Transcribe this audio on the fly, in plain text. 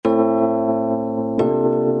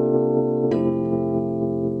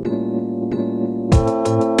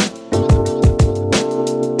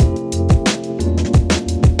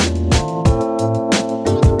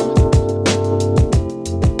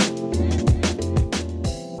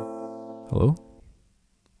Hello,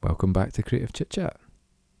 welcome back to Creative Chit Chat.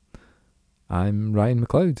 I'm Ryan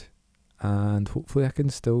McLeod, and hopefully I can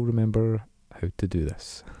still remember how to do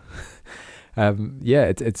this.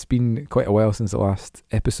 It's been quite a while since the last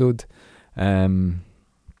episode. I'm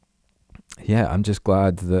just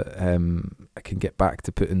glad that I can get back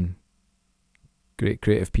to putting great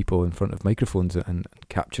creative people in front of microphones and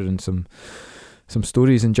capturing some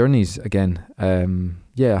stories and journeys again.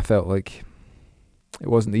 I felt like it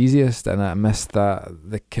wasn't the easiest, and I missed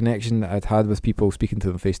the connection that I'd had with people, speaking to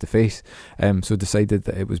them face to face. So decided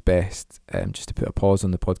that it was best just to put a pause on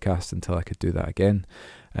the podcast until I could do that again.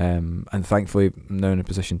 And thankfully I'm now in a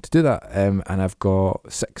position to do that. And I've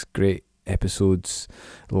got 6 great episodes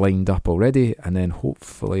lined up already, and then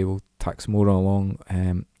hopefully we'll tack some more along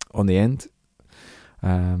on the end.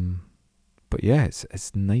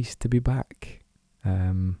 It's nice to be back.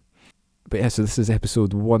 So this is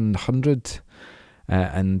episode 100.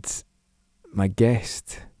 And my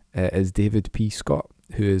guest is David P. Scott,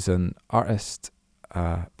 who is an artist,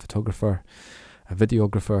 a photographer, a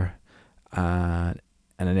videographer, and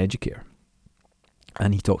an educator.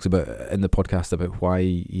 And he talks about in the podcast about why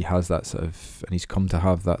he has that sort of, and he's come to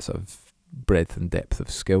have that sort of breadth and depth of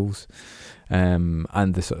skills,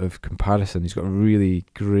 and the sort of comparison. He's got a really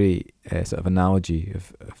great sort of analogy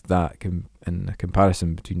of that in a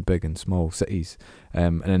comparison between big and small cities.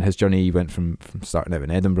 And in his journey, he went from starting out in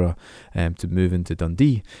Edinburgh to moving to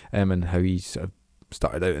Dundee, and how he sort of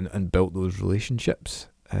started out and built those relationships.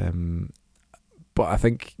 But I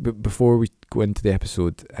think before we go into the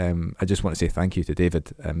episode, I just want to say thank you to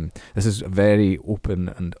David. This is a very open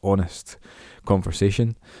and honest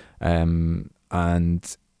conversation.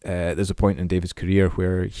 There's a point in David's career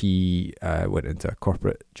where he went into a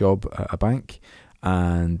corporate job at a bank,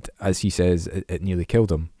 and as he says, it nearly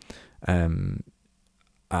killed him.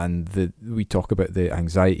 We talk about the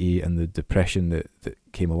anxiety and the depression that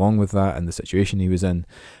came along with that, and the situation he was in,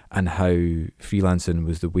 and how freelancing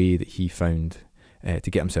was the way that he found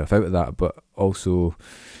to get himself out of that. But also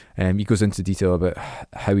he goes into detail about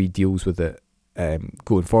how he deals with it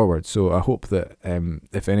going forward. So I hope that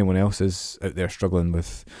if anyone else is out there struggling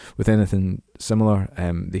with anything similar,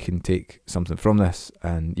 they can take something from this.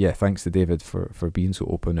 And thanks to David for being so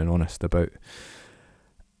open and honest about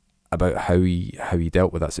how he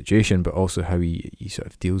dealt with that situation, but also how he sort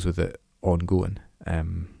of deals with it ongoing.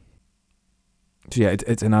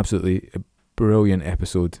 It's an absolutely brilliant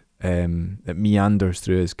episode that meanders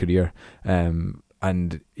through his career,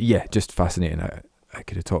 just fascinating. I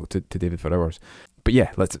could have talked to David for hours, but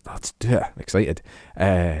let's do it. I'm excited.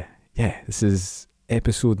 This is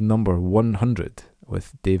episode number 100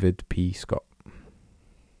 with David P. Scott.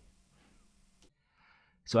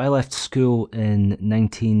 So I left school in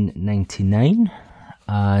 1999,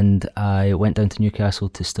 and I went down to Newcastle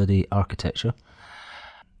to study architecture.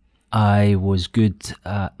 I was good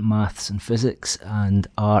at maths and physics and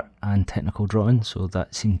art and technical drawing, so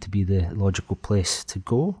that seemed to be the logical place to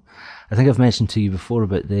go. I think I've mentioned to you before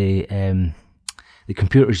about the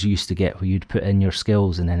computers you used to get where you'd put in your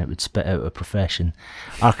skills and then it would spit out a profession.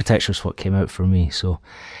 Architecture is what came out for me, so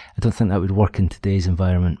I don't think that would work in today's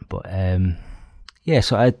environment. But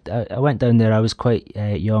so I went down there. I was quite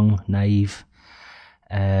young, naive,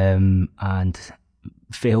 and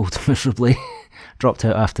failed miserably. Dropped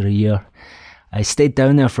out after a year. I stayed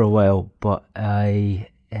down there for a while, but I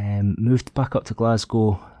moved back up to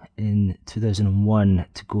Glasgow in 2001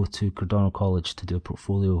 to go to Cardonald College to do a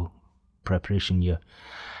portfolio preparation year.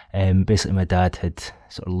 Basically, my dad had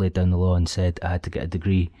sort of laid down the law and said I had to get a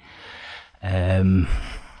degree.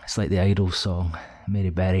 It's like the Idols song,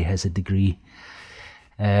 Mary Berry has a degree.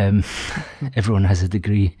 Everyone has a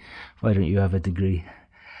degree. Why don't you have a degree?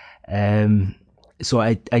 So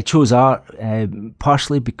I chose art,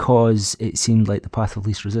 partially because it seemed like the path of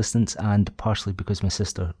least resistance, and partially because my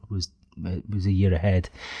sister was a year ahead.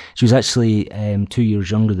 She was actually 2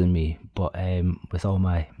 years younger than me, but with all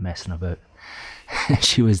my messing about,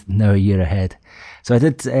 she was now a year ahead. So I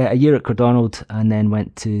did a year at Cardonald, and then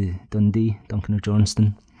went to Dundee, Duncan of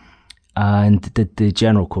Johnston, and did the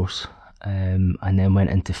general course, and then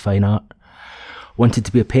went into fine art. Wanted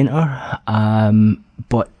to be a painter,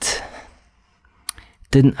 but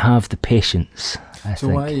didn't have the patience, I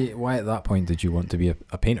think. Why at that point did you want to be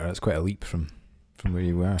a painter? That's quite a leap from where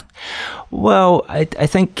you were. Well, I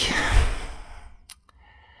think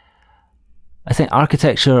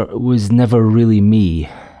architecture was never really me.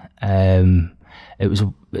 It was,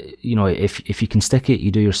 if you can stick it,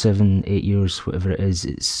 you do your 7-8 years, whatever it is.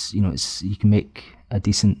 It's you can make a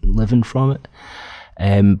decent living from it.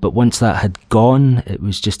 But once that had gone, it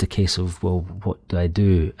was just a case of, well, what do I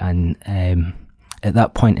do? And at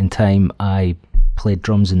that point in time, I played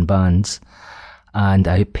drums in bands and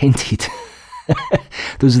I painted.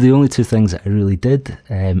 Those are the only two things that I really did,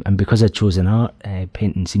 and because I'd chosen art,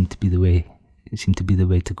 painting seemed to be the way. It seemed to be the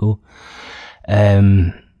way to go.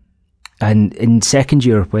 And in second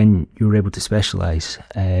year, when you were able to specialise,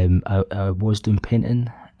 I was doing painting,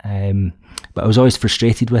 but I was always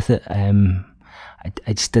frustrated with it.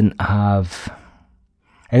 I just didn't have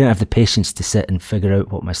the patience to sit and figure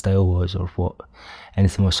out what my style was or what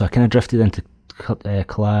anything was. So I kind of drifted into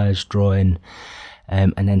collage, drawing,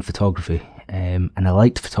 and then photography. And I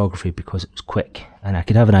liked photography because it was quick and I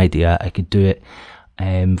could have an idea, I could do it.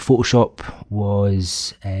 Photoshop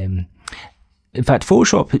was, in fact,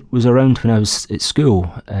 Photoshop was around when I was at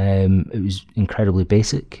school. It was incredibly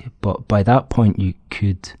basic, but by that point you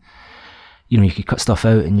could cut stuff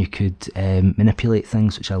out and you could manipulate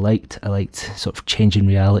things, which I liked. I liked sort of changing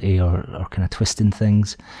reality or kind of twisting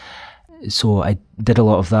things. So I did a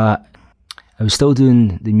lot of that. I was still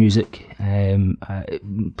doing the music, playing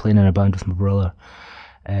in a band with my brother.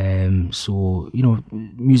 So,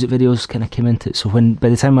 music videos kind of came into it. So by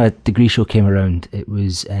the time my degree show came around, it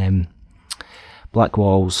was black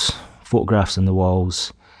walls, photographs on the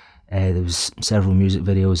walls. There was several music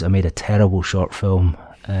videos. I made a terrible short film,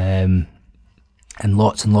 and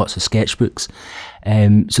lots of sketchbooks.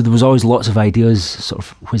 So there was always lots of ideas sort of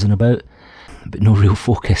whizzing about, but no real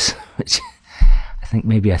focus, which I think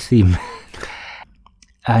may be a theme.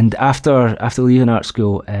 And after leaving art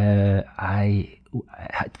school, I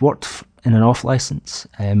had worked in an off licence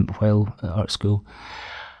while at art school,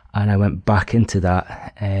 and I went back into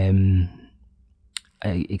that.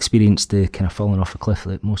 I experienced the kind of falling off a cliff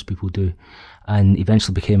that most people do, and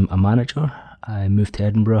eventually became a manager. I moved to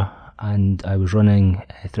Edinburgh, and I was running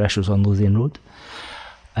Threshers on Lothian Road.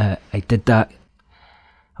 I did that.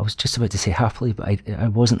 I was just about to say happily, but I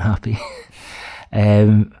wasn't happy.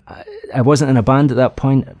 I wasn't in a band at that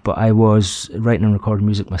point, but I was writing and recording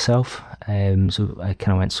music myself, so I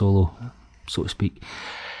kind of went solo, so to speak.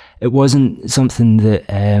 It wasn't something that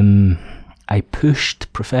I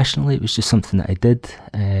pushed professionally, it was just something that I did.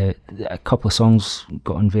 A couple of songs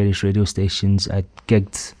got on various radio stations. I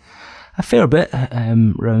gigged a fair bit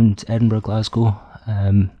around Edinburgh, Glasgow,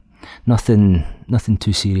 nothing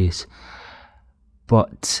too serious.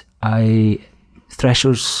 But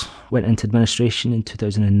Threshers went into administration in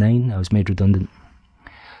 2009. I was made redundant.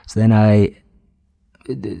 So then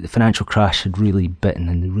the financial crash had really bitten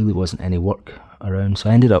and there really wasn't any work around. So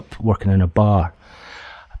I ended up working in a bar.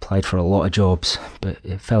 I applied for a lot of jobs, but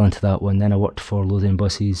it fell into that one. Then I worked for Lothian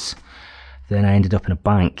Buses. Then I ended up in a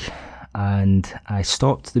bank and I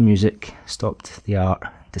stopped the music, stopped the art,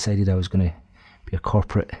 decided I was going to be a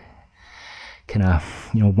corporate, kind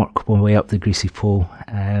of, work my way up the greasy pole.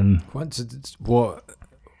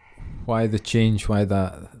 Why the change? Why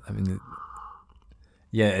that? I mean,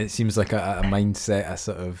 yeah, it seems like a mindset, a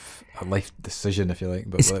sort of a life decision, if you like.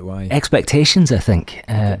 But it's why? Expectations, I think.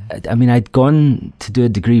 I mean, I'd gone to do a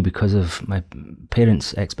degree because of my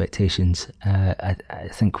parents' expectations. I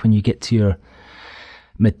think when you get to your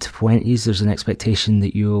mid-20s, there's an expectation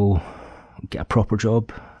that you'll get a proper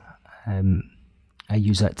job. I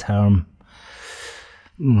use that term.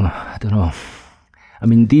 I don't know. I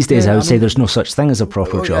mean, these days I would say there's no such thing as a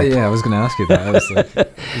proper job. Yeah, I was going to ask you that. I was like,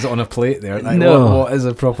 is it on a plate there? Like, no. What is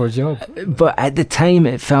a proper job? But at the time,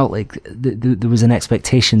 it felt like there was an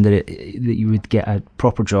expectation that you would get a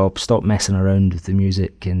proper job, stop messing around with the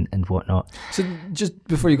music and whatnot. So just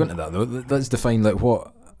before you go into that, though, let's define like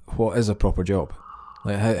what is a proper job.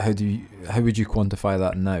 Like how would you quantify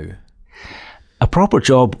that now? A proper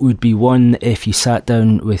job would be one if you sat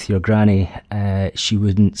down with your granny, she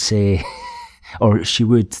wouldn't say, or she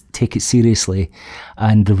would take it seriously,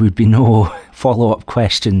 and there would be no follow-up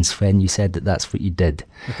questions when you said that that's what you did.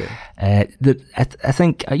 Okay. I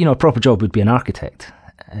think a proper job would be an architect,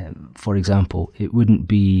 for example. It wouldn't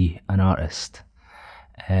be an artist.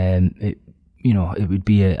 It would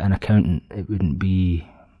be an accountant. It wouldn't be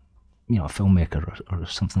a filmmaker or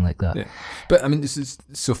something like that. Yeah. But I mean,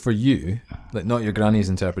 so for you, like not your granny's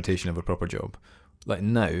interpretation of a proper job, like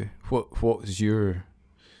now, what was your?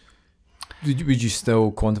 Would you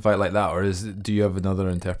still quantify it like that, or do you have another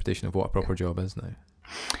interpretation of what a proper job is now?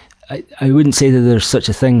 I wouldn't say that there's such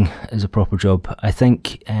a thing as a proper job. I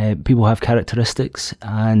think people have characteristics,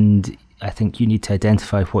 and I think you need to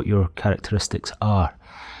identify what your characteristics are.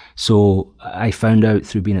 So I found out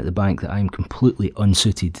through being at the bank that I'm completely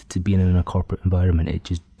unsuited to being in a corporate environment. It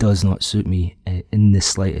just does not suit me in the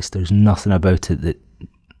slightest. There's nothing about it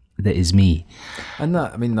that is me. And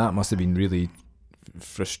that must have been really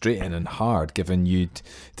frustrating and hard, given you'd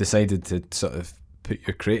decided to sort of put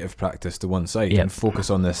your creative practice to one side Yep. and focus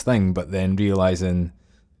on this thing, but then realising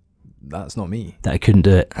that's not me. That I couldn't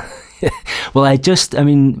do it. Well,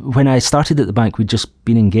 when I started at the bank, we'd just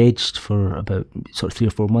been engaged for about sort of 3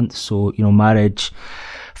 or 4 months. So, marriage,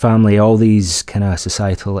 family, all these kind of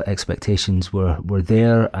societal expectations were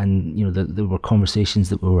there, and, there were conversations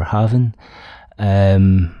that we were having.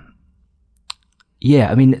 There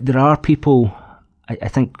are people, I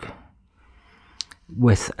think,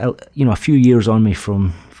 with, a few years on me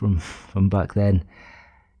from back then,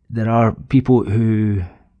 there are people who,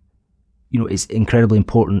 it's incredibly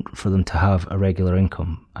important for them to have a regular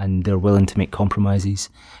income, and they're willing to make compromises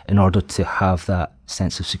in order to have that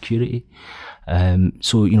sense of security.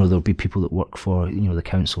 So, there'll be people that work for, the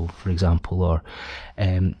council, for example, or,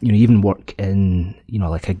 even work in,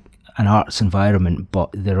 like an arts environment, but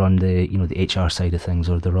they're on the, the HR side of things,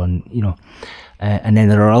 or they're on, and then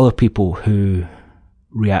there are other people who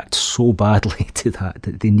react so badly to that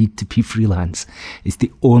they need to be freelance. It's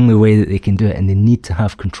the only way that they can do it, and they need to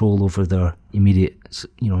have control over their immediate,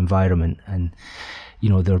 environment, and,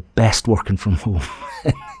 they're best working from home,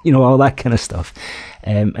 all that kind of stuff.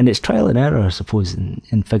 And it's trial and error, I suppose,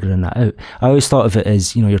 in figuring that out. I always thought of it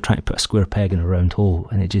as, you're trying to put a square peg in a round hole,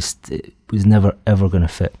 and it was never ever going to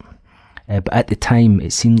fit. But at the time,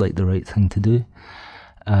 it seemed like the right thing to do.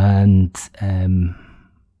 And, I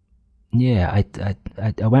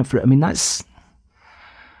went for it.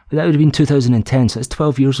 That would have been 2010, so it's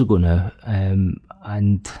 12 years ago now.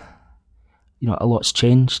 And, a lot's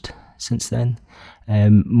changed since then.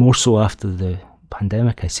 More so after the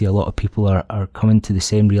pandemic, I see a lot of people are coming to the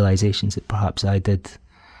same realizations that perhaps I did,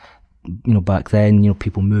 back then.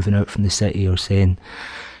 People moving out from the city, or saying,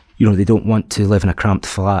 they don't want to live in a cramped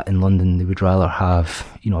flat in London. They would rather have,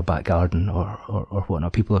 a back garden or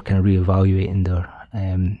whatnot. People are kind of reevaluating their,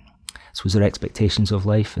 their expectations of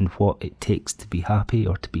life and what it takes to be happy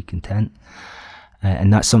or to be content.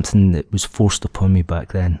 And that's something that was forced upon me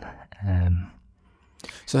back then.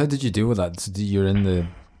 So how did you deal with that? So you're in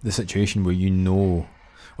the situation where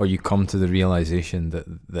or you come to the realization that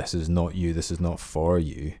this is not you, this is not for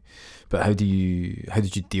you. But how did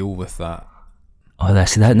you deal with that? Oh,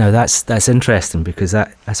 that's interesting, because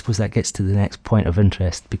I suppose that gets to the next point of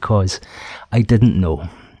interest, because I didn't know,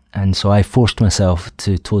 and so I forced myself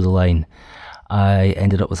to toe the line. I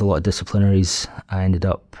ended up with a lot of disciplinaries. I ended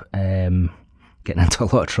up getting into a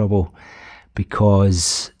lot of trouble,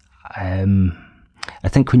 because I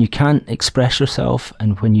think when you can't express yourself,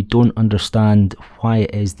 and when you don't understand why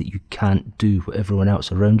it is that you can't do what everyone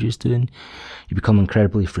else around you is doing, you become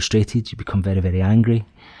incredibly frustrated, you become very, very angry.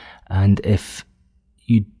 And if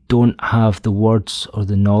you don't have the words or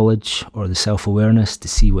the knowledge or the self-awareness to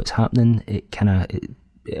see what's happening, it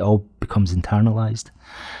all becomes internalized.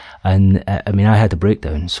 And I had a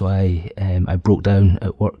breakdown, so I broke down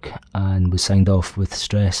at work and was signed off with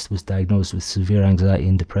stress, was diagnosed with severe anxiety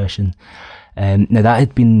and depression. Now that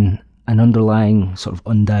had been an underlying sort of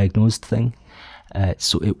undiagnosed thing,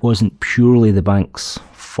 so it wasn't purely the bank's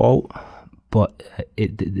fault, but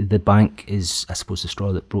the bank is, I suppose, the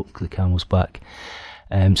straw that broke the camel's back.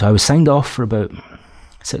 So I was signed off for about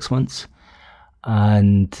 6 months,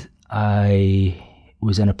 and I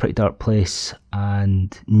was in a pretty dark place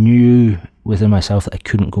and knew within myself that I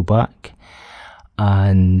couldn't go back.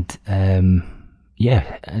 And I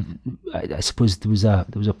suppose there was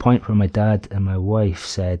a point where my dad and my wife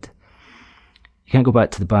said, "You can't go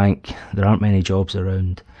back to the bank. There aren't many jobs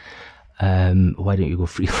around. Why don't you go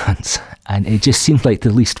freelance?" And it just seemed like the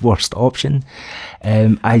least worst option.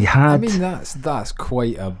 That's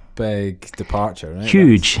quite a big departure, right?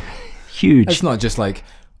 Huge. It's not just like,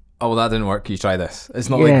 oh, well, that didn't work, you try this. It's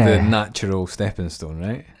not like the natural stepping stone,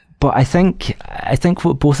 right? But I think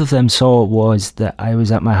what both of them saw was that I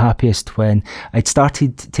was at my happiest when I'd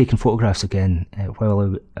started taking photographs again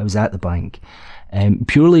while I was at the bank,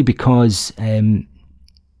 purely because, in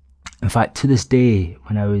fact, to this day,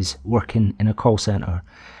 when I was working in a call centre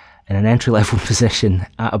in an entry-level position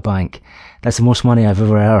at a bank, that's the most money I've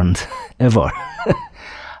ever earned, ever.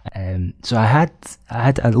 So I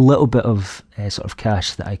had a little bit of sort of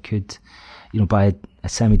cash that I could, buy a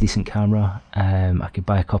semi-decent camera. I could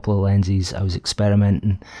buy a couple of lenses. I was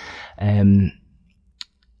experimenting. And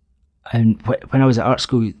when I was at art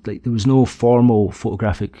school, like, there was no formal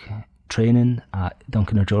photographic training at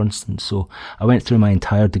Duncan or Johnston, so I went through my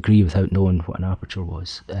entire degree without knowing what an aperture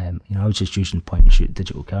was. I was just using point and shoot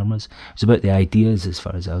digital cameras. It was about the ideas as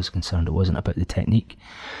far as I was concerned. It wasn't about the technique.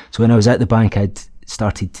 So when I was at the bank, I'd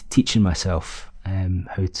started teaching myself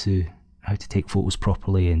how to take photos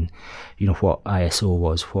properly, and what ISO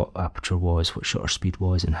was, what aperture was, what shutter speed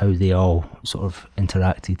was, and how they all sort of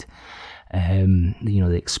interacted.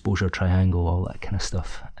 The exposure triangle, all that kind of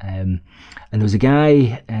stuff. And there was a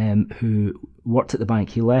guy who worked at the bank.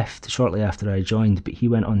 He left shortly after I joined, but he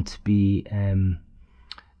went on to be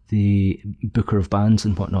the booker of bands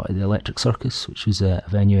and whatnot at the Electric Circus, which was a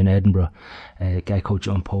venue in Edinburgh, a guy called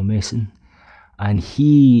John Paul Mason. And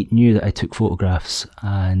he knew that I took photographs,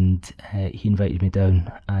 and he invited me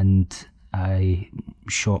down, and I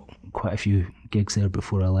shot quite a few gigs there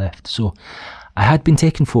before I left. So I had been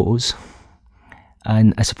taking photos,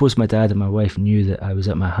 and I suppose my dad and my wife knew that I was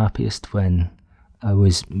at my happiest when I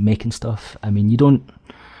was making stuff. I mean, you don't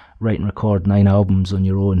write and record 9 albums on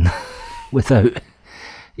your own without,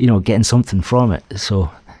 getting something from it. So,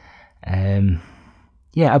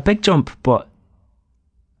 a big jump, but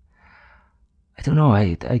I don't know.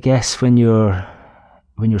 I guess when you're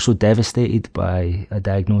so devastated by a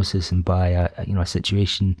diagnosis and by a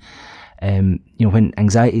situation, when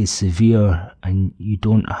anxiety is severe and you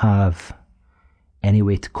don't have any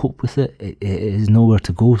way to cope with it, it is nowhere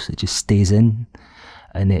to go. So it just stays in,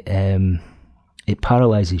 and it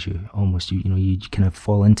paralyzes you almost. You kind of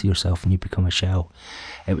fall into yourself and you become a shell,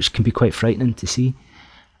 which can be quite frightening to see.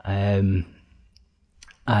 And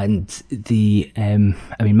the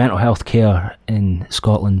mental health care in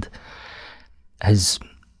Scotland is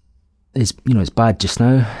it's bad just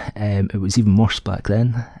now. It was even worse back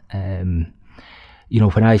then.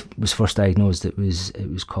 When I was first diagnosed, it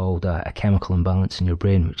was called a chemical imbalance in your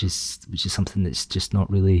brain, which is something that's just not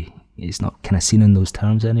really, it's not kind of seen in those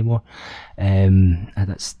terms anymore. And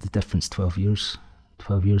that's the difference 12 years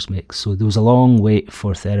makes. So there was a long wait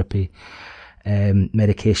for therapy.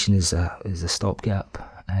 Medication is a stopgap.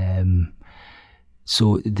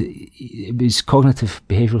 So it was cognitive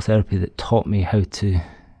behavioural therapy that taught me how to,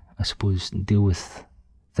 I suppose, deal with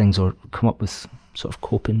things or come up with sort of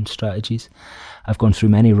coping strategies. I've gone through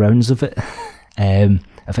many rounds of it.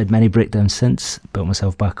 I've had many breakdowns since, built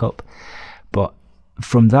myself back up. But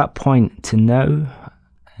from that point to now,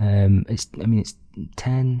 it's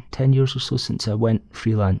 10 years or so since I went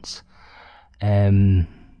freelance.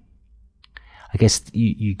 I guess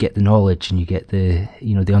you get the knowledge and you get the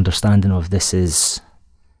the understanding of this is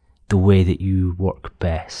the way that you work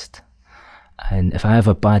best. And if I have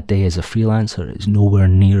a bad day as a freelancer, it's nowhere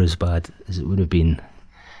near as bad as it would have been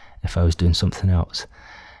if I was doing something else,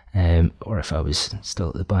 or if I was still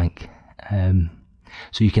at the bank.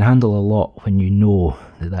 So you can handle a lot when you know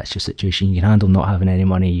that that's your situation. You can handle not having any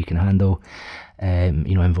money. You can handle,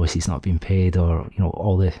 invoices not being paid, or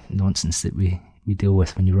all the nonsense that we deal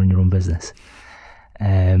with when you run your own business.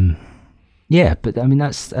 But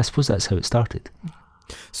I suppose that's how it started.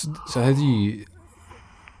 So how do you?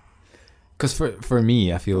 Because for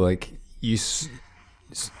me, I feel like you saw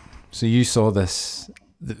this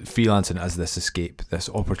the freelancing as this escape, this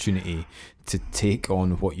opportunity to take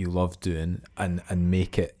on what you love doing and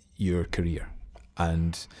make it your career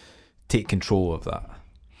and take control of that.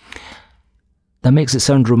 That makes it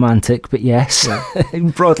sound romantic, but yes, yeah.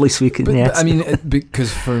 Broadly speaking, yes. But I mean,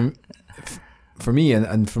 because for me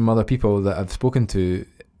and from other people that I've spoken to,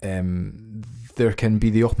 there can be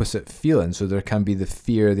the opposite feeling. So there can be the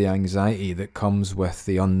fear, the anxiety that comes with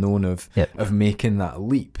the unknown of making that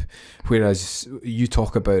leap. Whereas you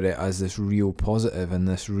talk about it as this real positive and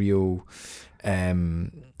this real,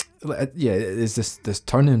 it's this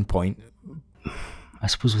turning point. I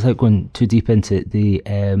suppose without going too deep into it, the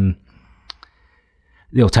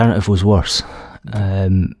alternative was worse.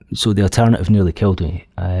 So the alternative nearly killed me.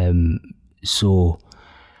 So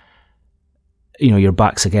your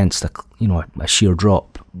back's against a sheer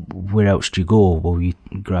drop. Where else do you go? Well, you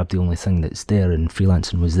grab the only thing that's there, and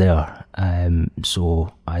freelancing was there.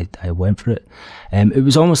 So I went for it. It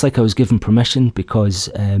was almost like I was given permission because,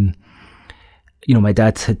 my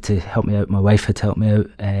dad had to help me out. My wife had to help me out.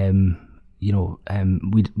 We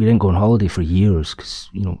didn't go on holiday for years because,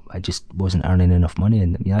 I just wasn't earning enough money.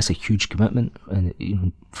 And that's a huge commitment,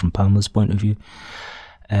 and from Pamela's point of view.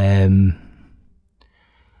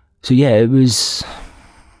 So it was,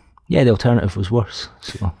 the alternative was worse.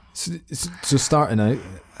 So starting out,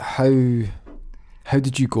 how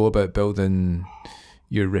did you go about building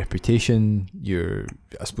your reputation, your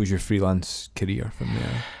freelance career from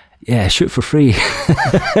there? Yeah, shoot for free.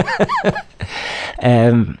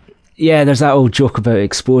 There's that old joke about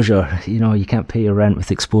exposure. You can't pay your rent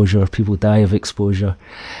with exposure. People die of exposure.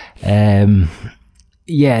 There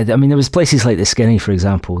was places like the Skinny, for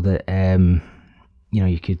example, that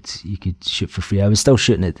you could shoot for free. I was still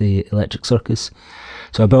shooting at the Electric Circus,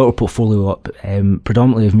 so I built a portfolio up,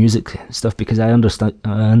 predominantly of music stuff because I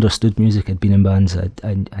understood music. I'd been in bands. I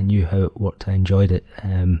knew how it worked. I enjoyed it.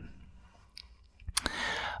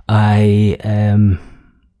 I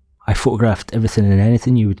I photographed everything and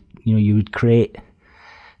anything. You would create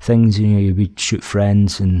things. You would shoot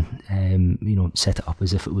friends and set it up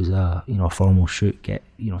as if it was a formal shoot. Get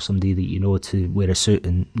somebody that to wear a suit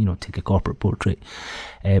and take a corporate portrait.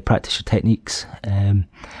 Practice your techniques. Something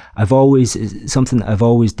that I've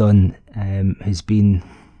always done has been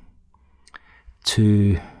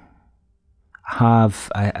to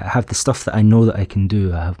I have the stuff that I know that I can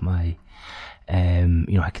do. I have my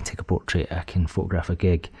I can take a portrait, I can photograph a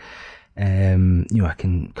gig, I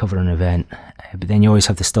can cover an event, but then you always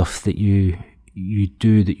have the stuff that you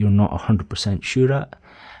do that you're not 100% sure at,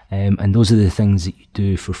 and those are the things that you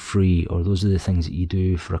do for free, or those are the things that you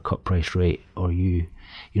do for a cut price rate, or you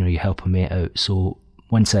help a mate out. So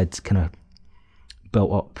once I'd kind of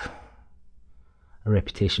built up a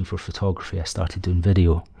reputation for photography, I started doing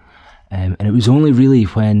video. And it was only really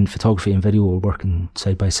when photography and video were working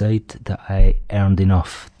side by side that I earned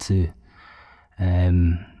enough to,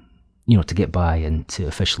 to get by and to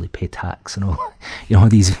officially pay tax and all,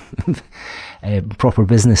 these proper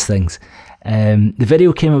business things. The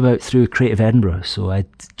video came about through Creative Edinburgh. So I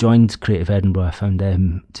joined Creative Edinburgh. I found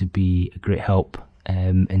them to be a great help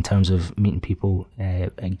in terms of meeting people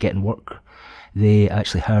and getting work. They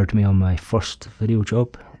actually hired me on my first video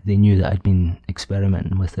job. They knew that I'd been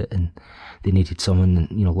experimenting with it, and they needed someone,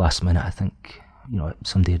 last minute, I think,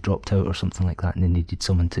 somebody had dropped out or something like that, and they needed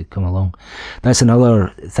someone to come along. That's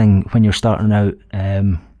another thing when you're starting out,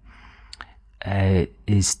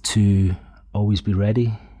 is to always be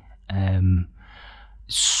ready.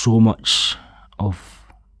 So much of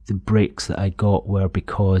the breaks that I got were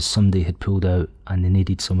because somebody had pulled out and they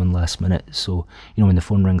needed someone last minute. So, when the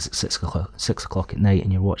phone rings at 6 o'clock at night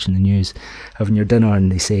and you're watching the news, having your dinner,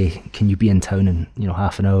 and they say, can you be in town in,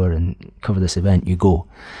 half an hour and cover this event, you go.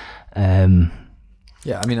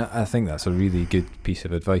 Yeah, I mean, I think that's a really good piece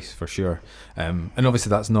of advice for sure. And obviously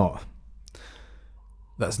that's not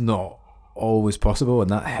always possible, and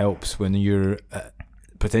that helps when you're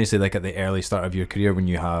potentially like at the early start of your career when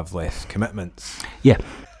you have less commitments.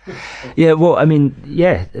 Yeah, well, I mean,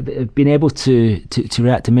 being able to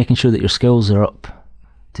react to making sure that your skills are up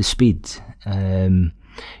to speed.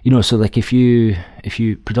 So like if you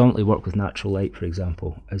predominantly work with natural light, for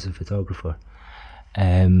example, as a photographer,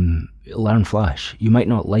 learn flash. You might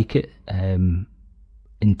not like it in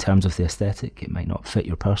terms of the aesthetic. It might not fit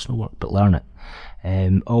your personal work, but learn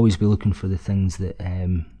it. Always be looking for the things that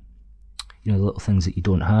the little things that you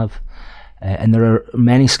don't have. And there are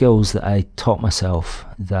many skills that I taught myself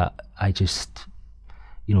that I just,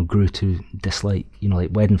 grew to dislike. Like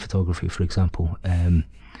wedding photography, for example.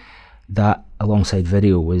 That alongside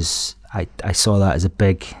video was, I saw that as a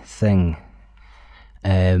big thing.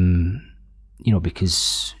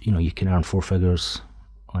 Because you can earn 4 figures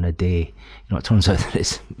on a day. It turns out that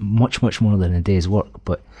it's much more than a day's work,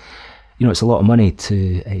 but it's a lot of money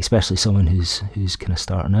to, especially someone who's kind of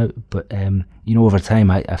starting out. But over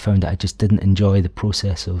time, I found that I just didn't enjoy the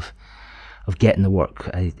process of getting the work.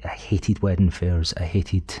 I hated wedding fairs. I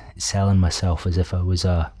hated selling myself as if I was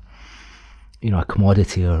a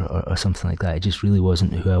commodity or something like that. It just really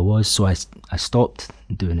wasn't who I was. So I stopped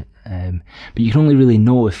doing it. But you can only really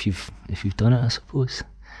know if you've done it, I suppose.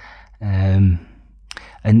 And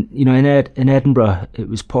in Edinburgh, it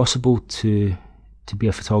was possible to be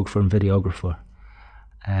a photographer and videographer,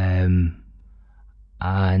 and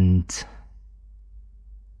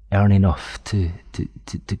earn enough to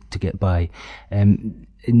get by.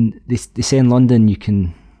 They say in London you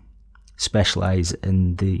can specialise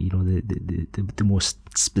in the most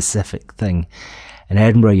specific thing. In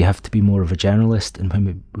Edinburgh, you have to be more of a generalist. And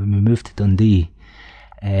when we moved to Dundee,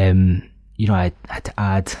 I had to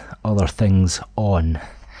add other things on.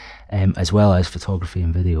 As well as photography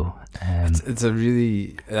and video. It's a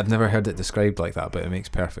really, I've never heard it described like that, but it makes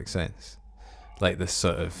perfect sense. Like this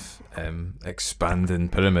sort of expanding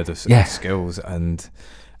pyramid of skills. And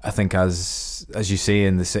I think as you say,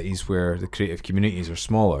 in the cities where the creative communities are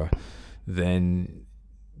smaller, then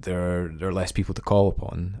there are less people to call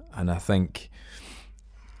upon. And I think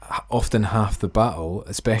often half the battle,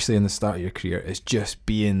 especially in the start of your career, is just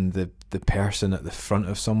being the person at the front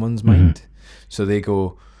of someone's mind. So they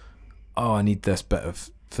go, oh, I need this bit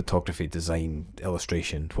of photography, design,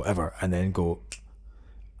 illustration, whatever, and then go,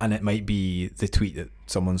 and it might be the tweet that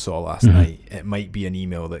someone saw last night, it might be an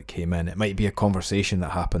email that came in, it might be a conversation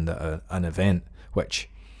that happened at an event, which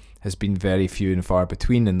has been very few and far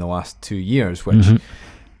between in the last 2 years, which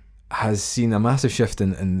has seen a massive shift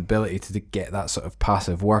in the ability to get that sort of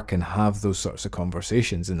passive work and have those sorts of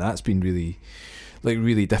conversations, and that's been really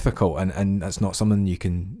difficult, and that's not something you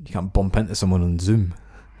can't bump into someone on Zoom.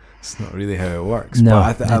 It's not really how it works.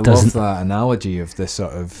 No, but I it love doesn't. that analogy of this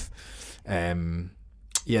sort of,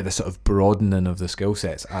 the sort of broadening of the skill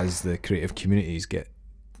sets as the creative communities get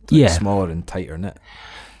smaller and tighter knit.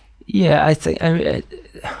 Yeah, I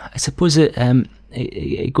suppose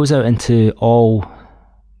it goes out into all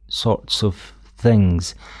sorts of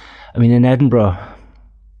things. I mean, in Edinburgh,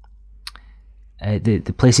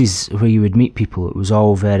 the places where you would meet people, it was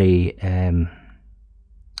all very, it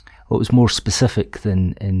was more specific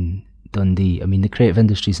than in Dundee. I mean, the creative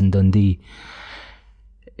industries in Dundee,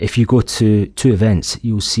 if you go to two events,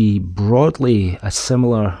 you'll see broadly a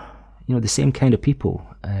similar, the same kind of people.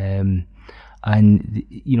 And,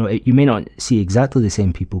 you may not see exactly the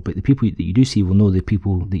same people, but the people that you do see will know the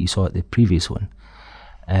people that you saw at the previous one.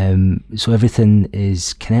 So everything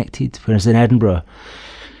is connected. Whereas in Edinburgh,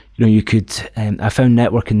 you could, I found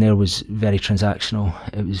networking there was very transactional.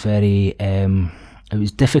 It was very, it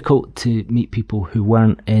was difficult to meet people who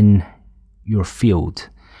weren't in your field.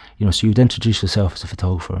 So you'd introduce yourself as a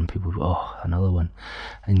photographer and people would go, oh, another one,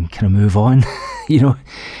 and kind of move on. You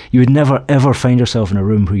would never ever find yourself in a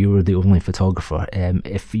room where you were the only photographer.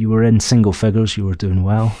 If you were in single figures, you were doing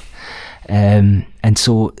well. And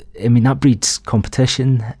so, I mean, that breeds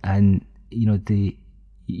competition, and,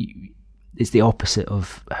 it's the opposite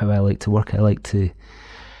of how I like to work. I like to,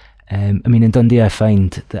 I mean, in Dundee, I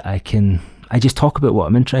find that I just talk about what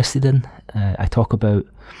I'm interested in. I talk about,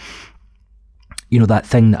 that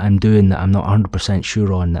thing that I'm doing that I'm not 100%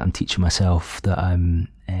 sure on, that I'm teaching myself, that I'm,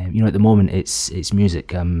 at the moment it's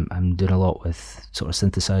music. I'm doing a lot with sort of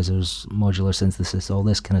synthesizers, modular synthesis, all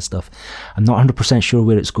this kind of stuff. I'm not 100% sure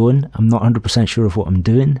where it's going. I'm not 100% sure of what I'm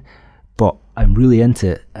doing, but I'm really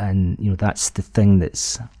into it. And, that's the thing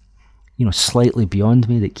that's, slightly beyond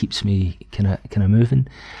me, that keeps me kind of moving.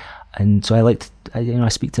 And so I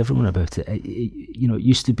speak to everyone about it. It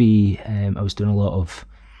used to be, I was doing a lot of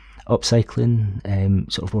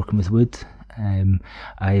upcycling, sort of working with wood.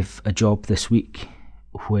 I've a job this week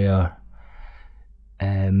where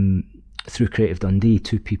through Creative Dundee,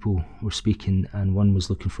 two people were speaking, and one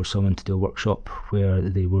was looking for someone to do a workshop where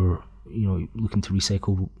they were looking to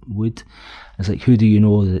recycle wood. It's like, who do you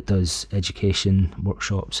know that does education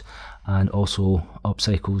workshops and also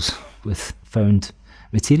upcycles with found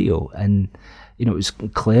material? And it was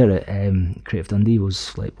Claire at Creative Dundee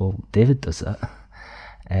was like, well, David does that.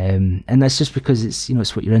 And that's just because it's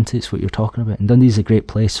it's what you're into, it's what you're talking about. And Dundee's a great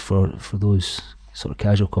place for those sort of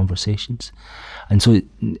casual conversations. And so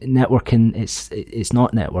networking, it's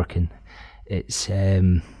not networking. It's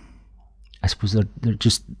I suppose they're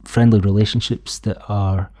just friendly relationships that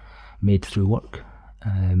are made through work.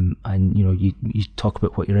 And you talk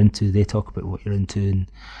about what you're into, they talk about what you're into,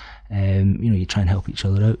 and you try and help each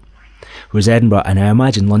other out. Whereas Edinburgh, and I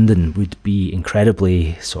imagine London, would be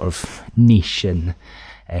incredibly sort of niche and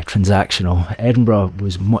transactional. Edinburgh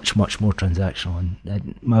was much, much more transactional,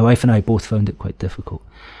 and my wife and I both found it quite difficult.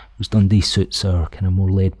 Whereas Dundee suits are kind of more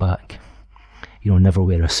laid back, never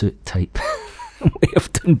wear a suit type way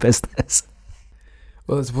of doing business.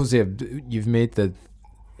 Well, I suppose you've made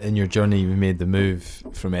in your journey, you've made the move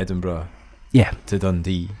from Edinburgh to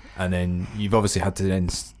Dundee, and then you've obviously had to then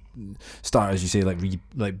start, as you say,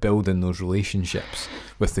 like building those relationships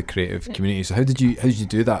with the creative community. So how did you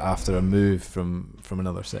do that after a move from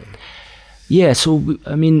another city? Yeah, so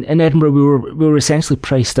I mean, in Edinburgh we were essentially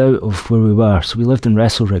priced out of where we were. So we lived in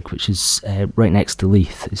Wrestleraig, which is right next to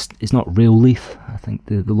Leith. It's not real Leith. I think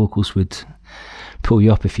the locals would pull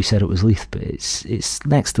you up if you said it was Leith, but it's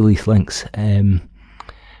next to Leith Links.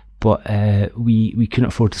 But we couldn't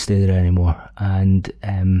afford to stay there anymore, and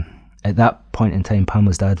at that point in time,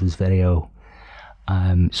 Pamela's dad was very ill,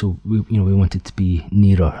 so we wanted to be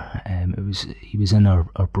nearer. He was in our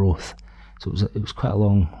Broth, so it was quite a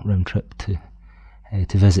long round trip to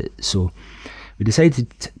visit. So we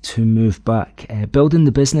decided to move back, building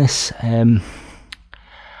the business.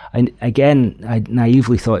 And again, I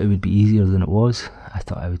naively thought it would be easier than it was. I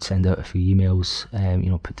thought I would send out a few emails,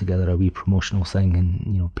 put together a wee promotional thing,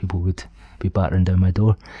 and people would be battering down my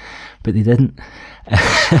door, but they didn't.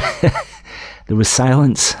 There was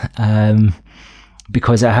silence,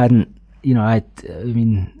 because I hadn't, I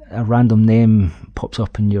mean, a random name pops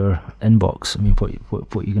up in your inbox. I mean, what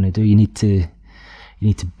are you going to do? You need to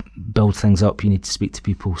build things up. You need to speak to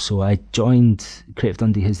people. So I joined Creative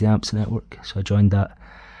Dundee has the AMPS network. So I joined that.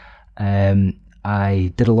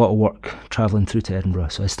 I did a lot of work travelling through to Edinburgh,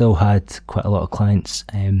 so I still had quite a lot of clients.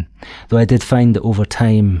 Though I did find that over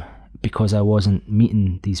time, because I wasn't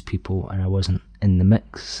meeting these people and I wasn't in the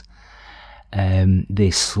mix, they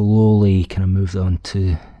slowly kind of moved on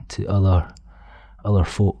to other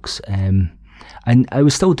folks. And I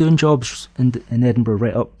was still doing jobs in Edinburgh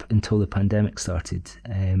right up until the pandemic started.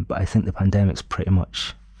 But I think the pandemic's pretty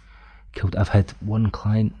much killed. I've had one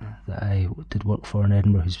client that I did work for in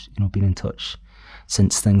Edinburgh who's been in touch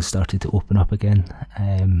since things started to open up again,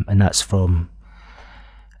 and that's from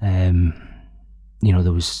there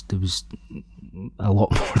was a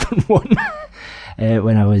lot more than one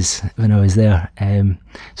when I was there.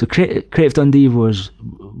 So Creative Dundee was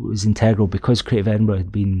integral because Creative Edinburgh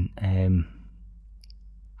had been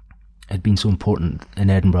so important in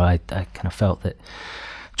Edinburgh. I kind of felt that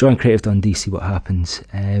join Creative Dundee, see what happens.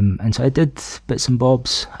 And so I did bits and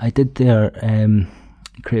bobs. I did their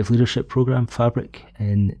creative leadership program, Fabric,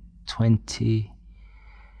 in 18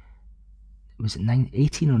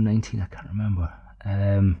 or 19? I can't remember.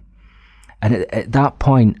 And at that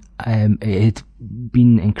point, it had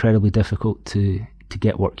been incredibly difficult to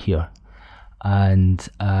get work here, and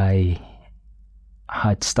I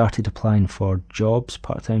had started applying for jobs,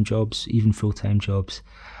 part-time jobs, even full-time jobs.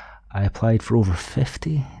 I applied for over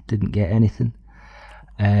 50, didn't get anything,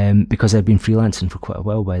 because I'd been freelancing for quite a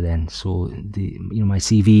while by then. So my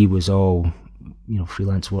CV was all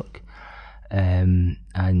freelance work, and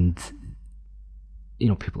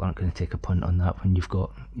people aren't going to take a punt on that when you've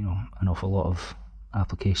got an awful lot of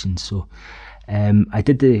applications. So I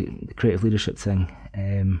did the creative leadership thing,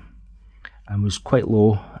 and was quite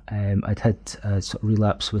low. I'd had a sort of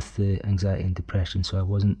relapse with the anxiety and depression, so I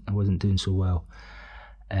wasn't doing so well.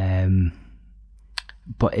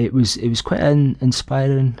 But it was quite an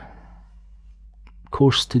inspiring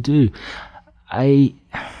course to do. To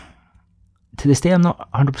this day, I'm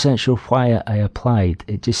not 100% sure why I applied.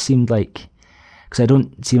 It just seemed like, because I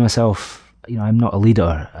don't see myself, I'm not a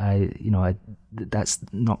leader. That's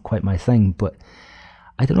not quite my thing. But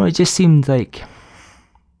I don't know. It just seemed like,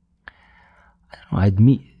 I'd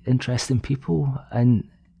meet interesting people, and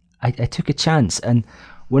I took a chance. And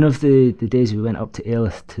one of the days we went up to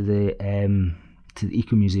Alyth to the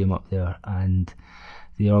Eco Museum up there, and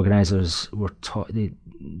the organisers they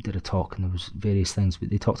did a talk, and there was various things, but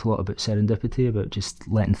they talked a lot about serendipity, about just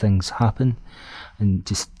letting things happen and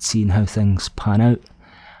just seeing how things pan out.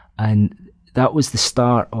 And that was the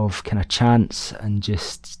start of kind of chance and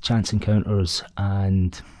just chance encounters,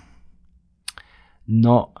 and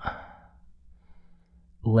not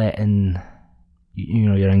letting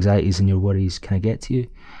your anxieties and your worries kind of get to you.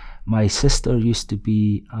 My sister used to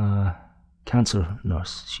be a cancer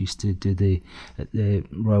nurse. She used to do at the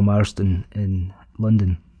Royal Marsden in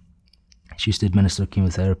London. She used to administer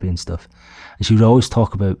chemotherapy and stuff, and she would always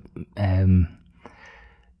talk about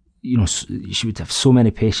she would have so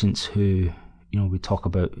many patients who would talk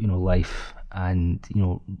about life and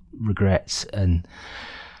regrets, and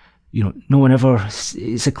no one ever,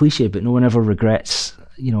 it's a cliche, but no one ever regrets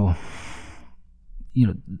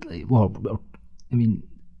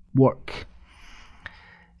work.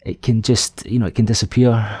 It can just, it can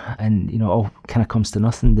disappear, and all kind of comes to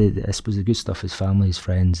nothing. I suppose the good stuff is families,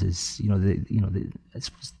 friends, is the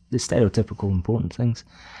stereotypical important things.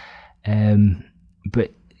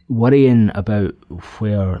 But worrying about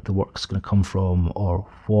where the work's going to come from or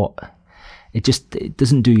what, it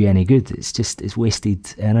doesn't do you any good. It's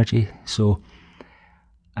wasted energy. So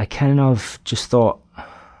I kind of just thought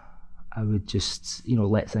I would just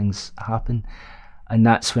let things happen, and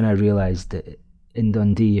that's when I realised that in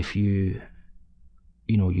Dundee, if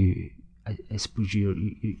I suppose you're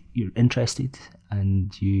interested,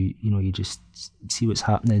 and you just see what's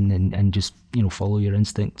happening, and just follow your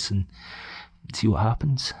instincts and see what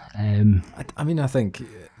happens. I think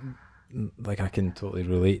like I can totally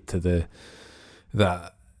relate to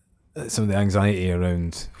that some of the anxiety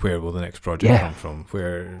around where will the next project come from,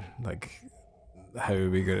 where how are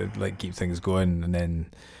we going to keep things going, and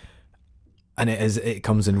it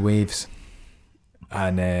comes in waves.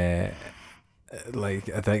 And I think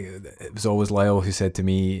it was always Lyle who said to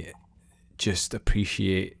me, just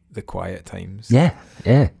appreciate the quiet times. Yeah.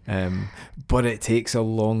 But it takes a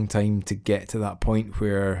long time to get to that point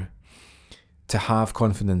where to have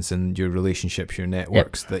confidence in your relationships, your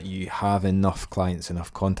networks, that you have enough clients,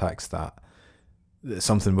 enough contacts that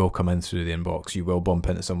something will come in through the inbox. You will bump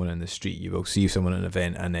into someone in the street, you will see someone at an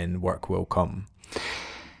event, and then work will come.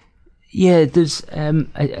 Yeah, there's.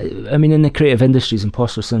 In the creative industries,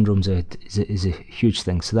 imposter syndrome is a huge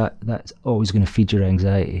thing. So that's always going to feed your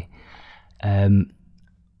anxiety. When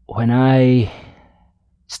I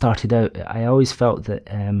started out, I always felt that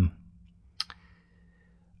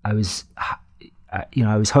I was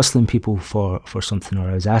hustling people for something, or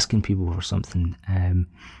I was asking people for something,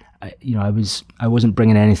 I wasn't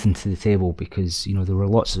bringing anything to the table, because there were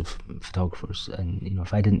lots of photographers, and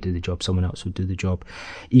if I didn't do the job, someone else would do the job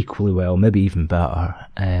equally well, maybe even better.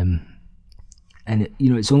 And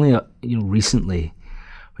it's only recently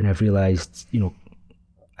when I've realised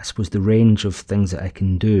I suppose the range of things that I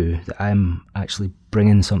can do, that I'm actually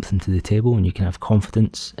bringing something to the table, and you can have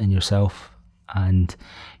confidence in yourself and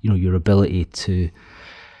your ability to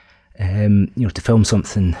to film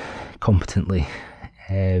something competently.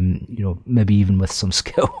 Maybe even with some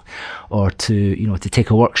skill, or to take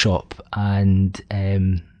a workshop, and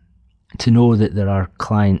to know that there are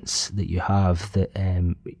clients that you have that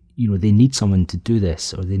they need someone to do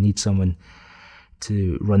this, or they need someone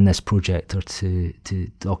to run this project, or to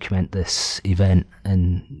document this event,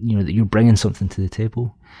 and that you're bringing something to the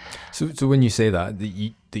table. So when you say that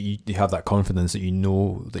you have that confidence, that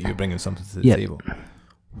that you're bringing something to the table,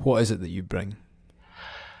 what is it that you bring?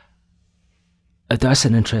 That's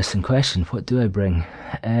an interesting question. What do I bring?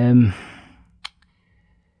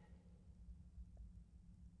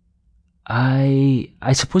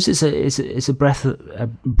 I suppose it's a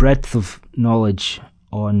breadth of knowledge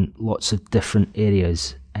on lots of different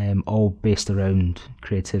areas, all based around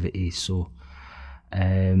creativity. So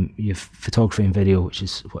you have photography and video, which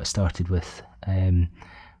is what I started with.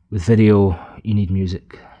 With video, you need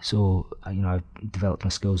music. So I've developed my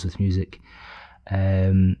skills with music.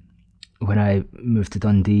 When I moved to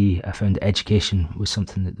Dundee, I found that education was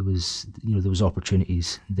something that there was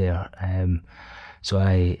opportunities there. So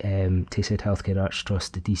I Tayside Healthcare Arts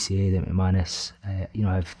Trust, the DCA, the McManus.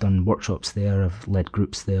 I've done workshops there. I've led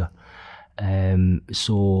groups there.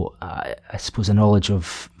 So I suppose a knowledge of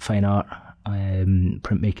fine art,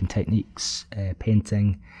 printmaking techniques,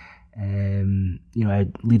 painting. I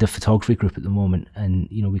lead a photography group at the moment, and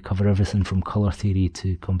we cover everything from colour theory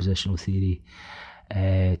to compositional theory.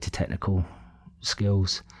 To technical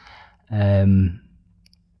skills, so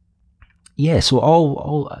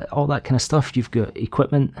all that kind of stuff. You've got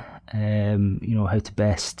equipment, how to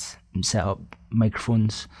best set up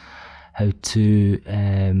microphones, how to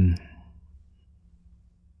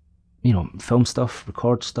film stuff,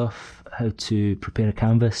 record stuff, how to prepare a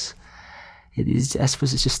canvas. I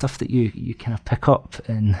suppose it's just stuff that you kind of pick up,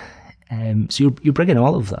 and so you're bringing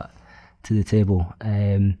all of that to the table.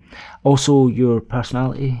 Also your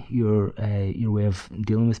personality, your way of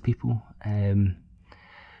dealing with people,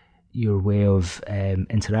 your way of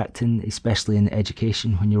interacting, especially in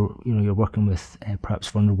education when you're working with perhaps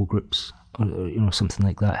vulnerable groups, or something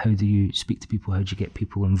like that. How do you speak to people? How do you get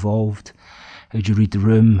people involved? How do you read the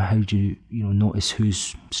room? How do you notice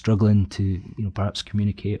who's struggling to perhaps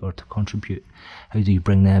communicate or to contribute? How do you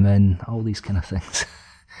bring them in? All these kind of things.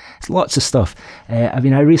 It's lots of stuff. I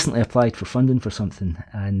recently applied for funding for something,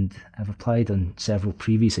 and I've applied on several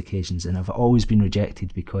previous occasions, and I've always been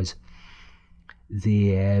rejected because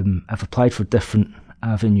I've applied for different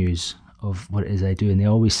avenues of what it is I do, and they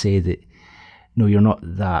always say that, no, you're not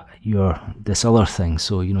that, you're this other thing.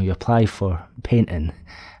 So, you apply for painting,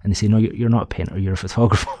 and they say, no, you're not a painter, you're a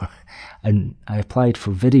photographer. And I applied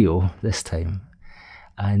for video this time,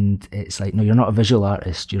 and it's like, no, you're not a visual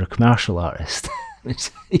artist, you're a commercial artist.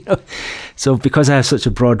 So because I have such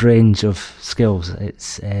a broad range of skills,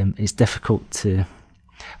 it's difficult to.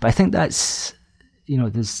 But I think that's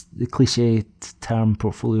there's the cliche term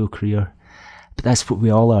portfolio career, but that's what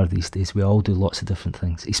we all are these days. We all do lots of different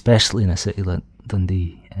things, especially in a city like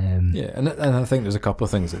Dundee. And I think there's a couple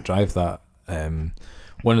of things that drive that.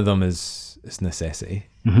 One of them is necessity,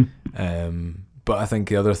 but I think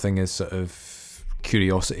the other thing is sort of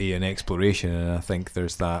curiosity and exploration, and I think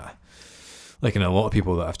there's that. Like in a lot of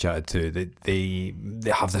people that I've chatted to, they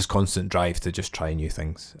have this constant drive to just try new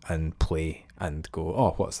things and play and go,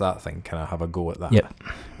 oh, what's that thing? Can I have a go at that? Yep.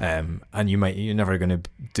 And you're never going to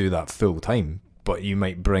do that full time, but you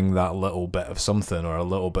might bring that little bit of something, or a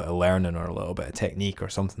little bit of learning, or a little bit of technique, or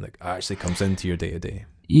something that actually comes into your day to day.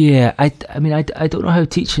 Yeah, I don't know how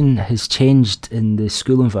teaching has changed in the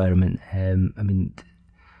school environment.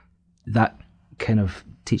 That kind of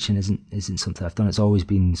teaching isn't something I've done. It's always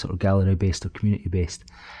been sort of gallery based or community based.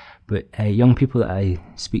 But young people that I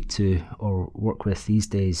speak to or work with these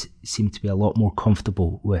days seem to be a lot more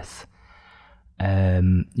comfortable with,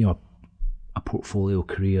 a portfolio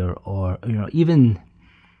career, or even,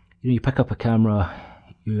 you pick up a camera,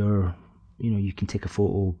 you can take a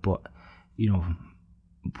photo, but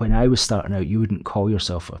when I was starting out, you wouldn't call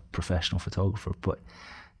yourself a professional photographer, but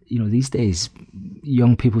these days,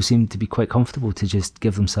 young people seem to be quite comfortable to just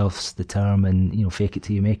give themselves the term and, fake it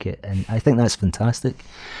till you make it. And I think that's fantastic,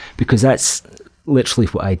 because that's literally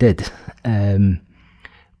what I did.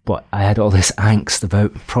 But I had all this angst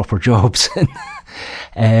about proper jobs.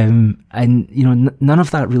 And none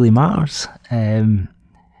of that really matters.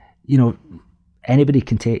 Anybody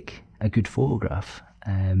can take a good photograph.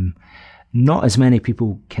 Not as many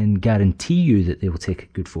people can guarantee you that they will take a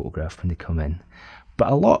good photograph when they come in, but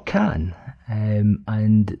a lot can.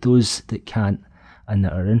 And those that can't and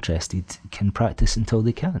that are interested can practice until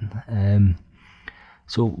they can.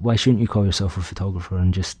 So why shouldn't you call yourself a photographer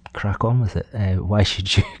and just crack on with it? Why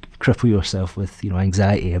should you cripple yourself with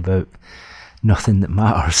anxiety about nothing that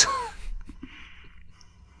matters?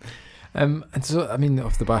 And so, I mean,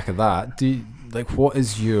 off the back of that, what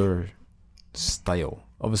is your style?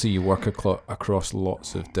 Obviously, you work across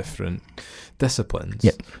lots of different disciplines.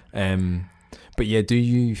 Yep. But yeah, do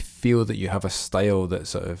you feel that you have a style that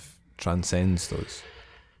sort of transcends those?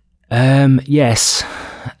 Yes.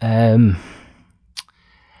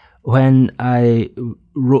 When I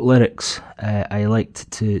wrote lyrics, I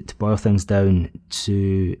liked to boil things down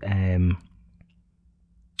to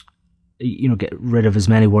get rid of as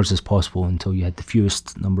many words as possible until you had the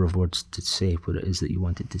fewest number of words to say what it is that you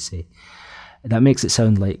wanted to say. That makes it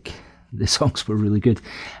sound like the songs were really good.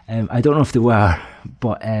 I don't know if they were,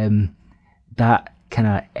 but that kind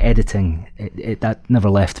of editing, that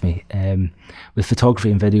never left me. With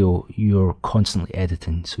photography and video, you're constantly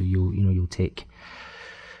editing, so you'll take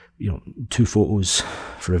 2 photos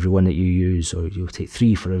for every one that you use, or you'll take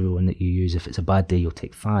 3 for every one that you use. If it's a bad day, you'll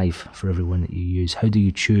take 5 for every one that you use. How do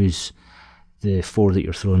you choose the 4 that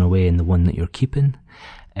you're throwing away and the 1 that you're keeping?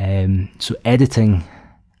 So editing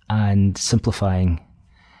and simplifying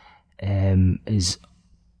is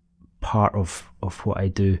part of what I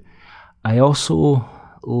do. I also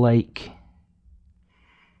like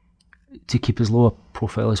to keep as low a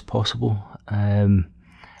profile as possible. I'm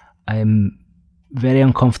very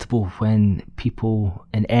uncomfortable when people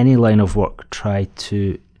in any line of work try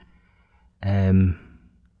to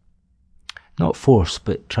not force,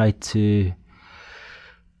 but try to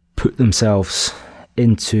put themselves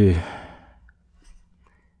into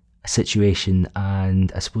a situation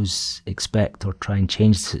and I suppose expect or try and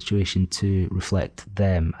change the situation to reflect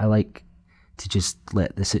them. I like to just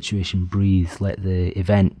let the situation breathe, let the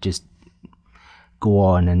event just go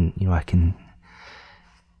on, and I can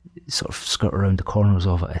sort of skirt around the corners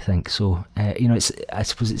of it, I think. So I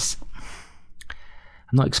suppose it's,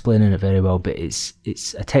 I'm not explaining it very well, but it's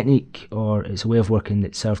a technique, or it's a way of working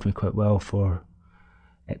that served me quite well for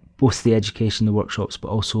both the education, the workshops, but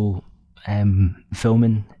also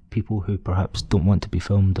filming people who perhaps don't want to be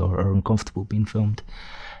filmed or are uncomfortable being filmed.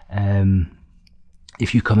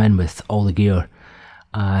 If you come in with all the gear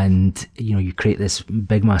and you create this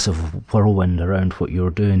big massive whirlwind around what you're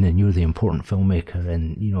doing, and you're the important filmmaker,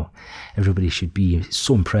 and everybody should be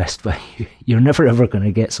so impressed by you, you're never ever going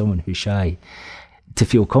to get someone who's shy to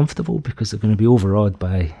feel comfortable, because they're going to be overawed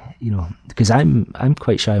by because I'm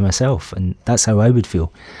quite shy myself, and that's how I would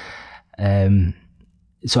feel.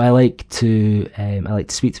 So I like to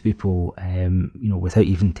speak to people without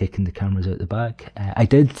even taking the cameras out of the bag. I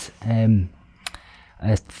did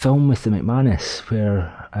a film with the McManus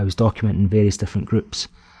where I was documenting various different groups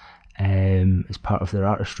as part of their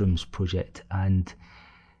Artist Rooms project, and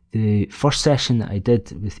the first session that I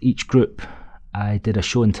did with each group, I did a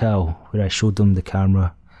show and tell where I showed them the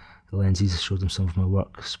camera, the lenses, showed them some of my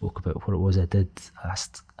work, spoke about what it was I did,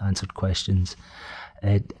 answered questions.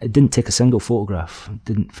 I didn't take a single photograph,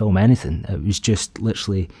 didn't film anything. It was just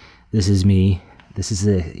literally, this is me, this is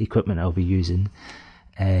the equipment I'll be using.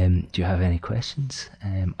 Do you have any questions?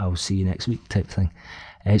 I'll see you next week, type thing.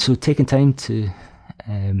 So taking time to,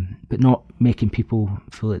 but not making people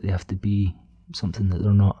feel like they have to be something that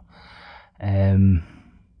they're not. In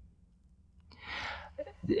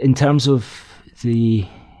terms of the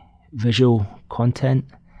visual content,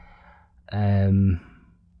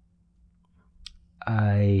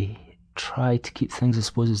 I try to keep things, I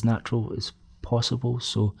suppose, as natural as possible,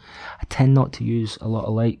 so I tend not to use a lot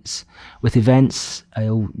of lights. With events,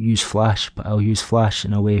 I'll use flash, but I'll use flash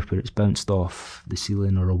in a way where it's bounced off the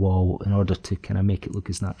ceiling or a wall in order to kind of make it look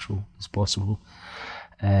as natural as possible.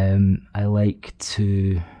 I like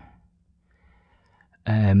to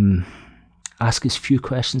ask as few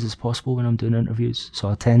questions as possible when I'm doing interviews, so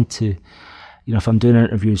I tend to, if I'm doing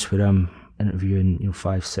interviews where I'm interviewing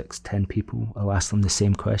 5, 6, 10 people, I'll ask them the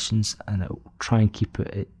same questions, and I'll try and keep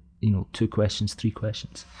it at 2 questions, 3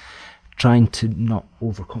 questions, trying to not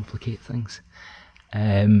overcomplicate things.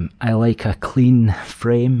 I like a clean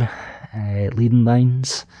frame, leading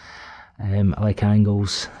lines. I like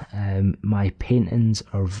angles. My paintings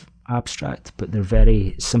are abstract, but they're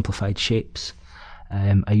very simplified shapes.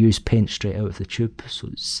 I use paint straight out of the tube, so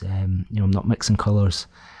it's I'm not mixing colours,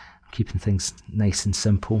 I'm keeping things nice and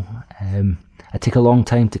simple. I take a long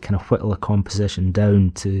time to kind of whittle a composition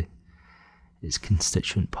down to its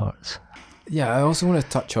constituent parts. Yeah, I also want to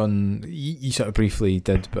touch on, you sort of briefly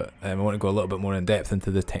did, but I want to go a little bit more in depth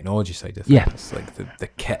into the technology side of things, like the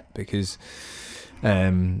kit, because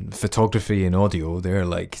photography and audio, they're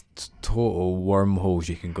like total wormholes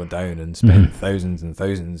you can go down and spend thousands and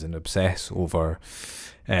thousands and obsess over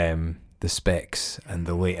the specs and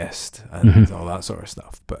the latest and all that sort of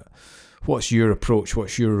stuff. But what's your approach?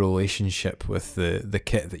 What's your relationship with the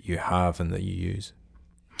kit that you have and that you use?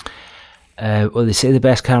 Well, they say the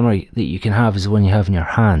best camera that you can have is the one you have in your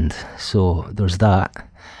hand, so there's that.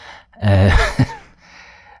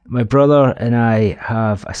 My brother and I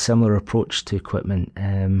have a similar approach to equipment.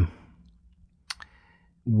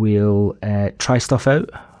 We'll try stuff out,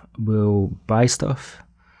 we'll buy stuff,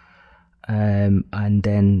 and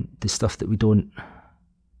then the stuff that we don't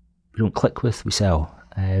click with, we sell.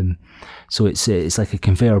 So it's like a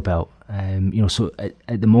conveyor belt. So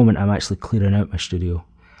at the moment I'm actually clearing out my studio.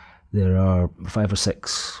 There are 5 or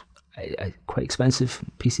 6 quite expensive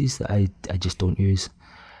pieces that I just don't use.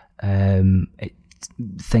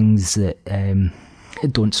 Things that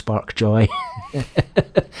don't spark joy.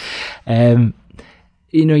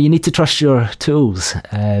 You need to trust your tools.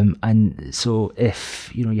 And so if,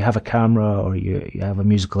 you have a camera or you have a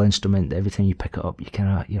musical instrument, every time you pick it up,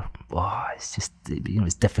 it's just,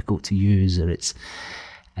 it's difficult to use, or it's,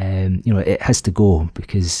 it has to go,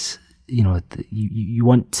 because you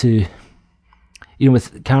want to,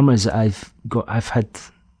 with cameras I've had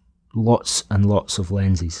lots and lots of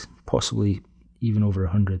lenses, possibly even over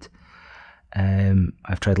 100.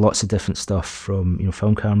 I've tried lots of different stuff, from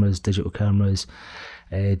film cameras, digital cameras,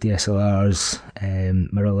 DSLRs,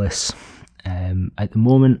 mirrorless. At the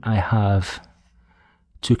moment I have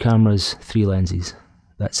 2 cameras, 3 lenses.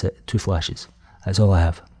 That's it, 2 flashes. That's all I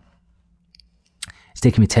have. It's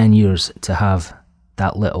taken me 10 years to have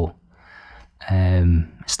that little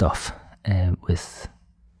stuff with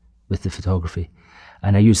the photography,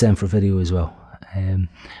 and I use them for video as well.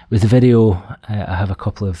 With the video, I have a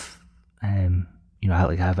couple of I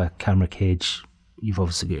have a camera cage. You've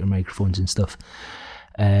obviously got your microphones and stuff.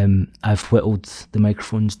 I've whittled the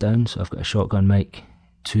microphones down, so I've got a shotgun mic,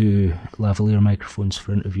 2 lavalier microphones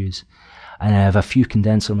for interviews, and I have a few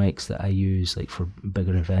condenser mics that I use like for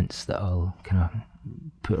bigger events that I'll kind of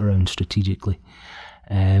put around strategically.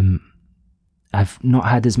 I've not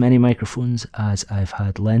had as many microphones as I've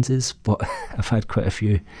had lenses, but I've had quite a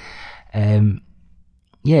few.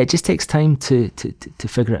 It just takes time to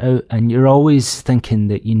figure it out, and you're always thinking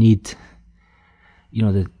that you need,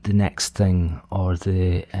 the next thing, or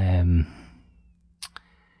the I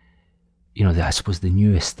suppose the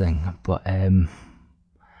newest thing. But I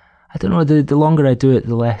don't know. The longer I do it,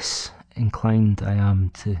 the less inclined I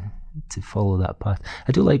am to follow that path.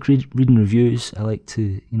 I do like reading reviews. I like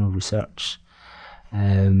to research.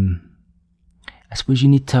 I suppose you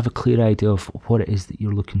need to have a clear idea of what it is that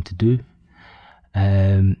you're looking to do.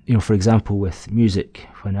 For example, with music,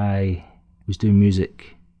 when I was doing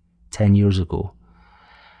music 10 years ago,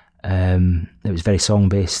 it was very song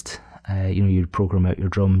based. You'd program out your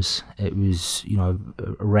drums. It was, a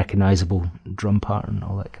recognisable drum pattern,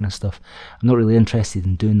 all that kind of stuff. I'm not really interested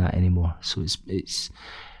in doing that anymore. So it's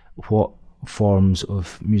what forms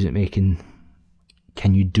of music making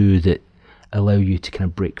can you do that allow you to kind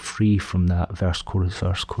of break free from that verse chorus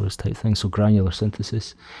type thing. So granular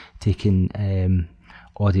synthesis, taking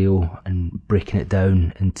audio and breaking it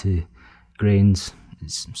down into grains,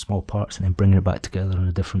 small parts, and then bringing it back together in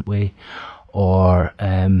a different way. Or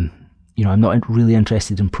I'm not really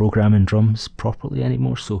interested in programming drums properly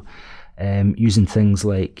anymore, so using things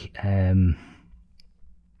like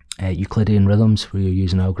Euclidean rhythms, where you're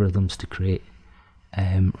using algorithms to create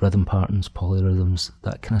rhythm patterns, polyrhythms,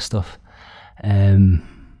 that kind of stuff.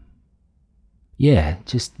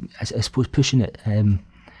 Just I suppose pushing it,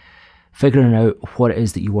 figuring out what it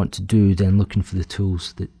is that you want to do, then looking for the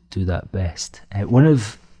tools that do that best. One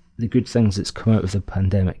of the good things that's come out of the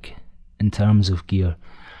pandemic in terms of gear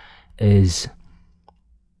is,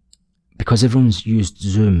 because everyone's used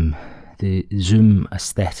Zoom, the Zoom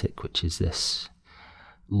aesthetic, which is this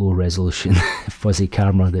low resolution fuzzy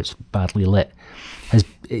camera that's badly lit,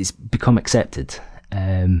 it's become accepted.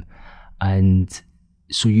 And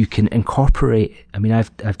so you can incorporate,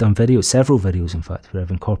 I've done several videos in fact, where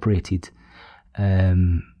I've incorporated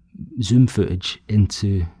Zoom footage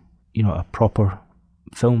into, a proper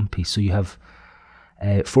film piece. So you have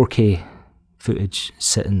 4K footage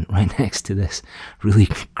sitting right next to this really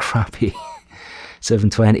crappy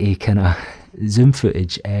 720 kind of Zoom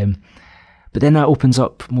footage. But then that opens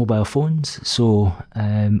up mobile phones. So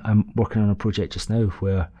I'm working on a project just now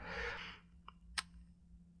where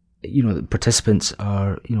the participants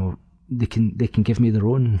are, they can give me their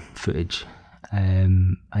own footage,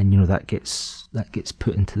 and that gets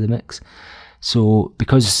put into the mix. So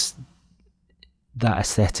because that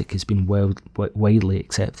aesthetic has been widely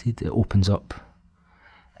accepted, it opens up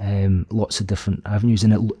lots of different avenues,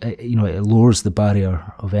 and it lowers the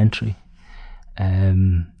barrier of entry.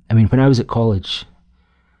 When I was at college,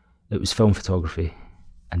 it was film photography,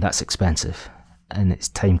 and that's expensive and it's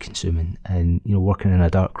time consuming, and working in a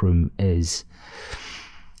dark room is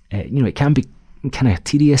it can be kind of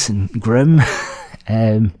tedious and grim.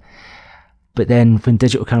 But then when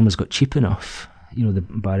digital cameras got cheap enough, the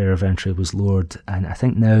barrier of entry was lowered. And I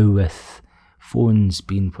think now with phones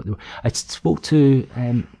being put, I spoke to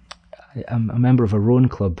I'm a member of a rowing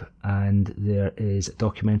club, and there is a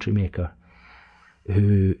documentary maker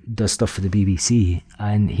who does stuff for the BBC,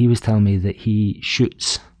 and he was telling me that he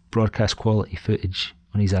shoots broadcast quality footage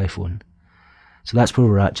on his iPhone. So that's where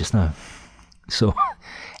we're at just now. So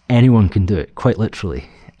anyone can do it, quite literally.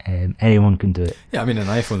 Anyone can do it. Yeah, an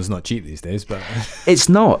iPhone is not cheap these days, but it's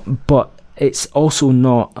not. But it's also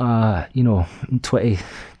not, 20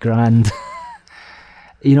 grand.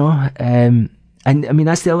 And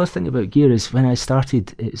that's the other thing about gear is when I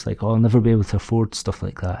started, it's like, I'll never be able to afford stuff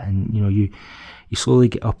like that. And you slowly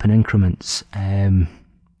get up in increments. And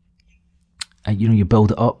you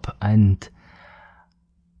build it up, and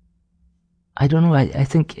I don't know. I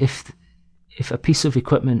think if a piece of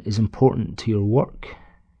equipment is important to your work,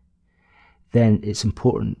 then it's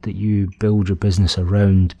important that you build your business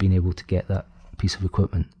around being able to get that piece of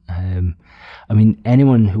equipment.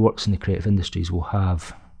 Anyone who works in the creative industries will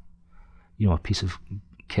have, a piece of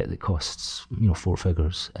kit that costs, 4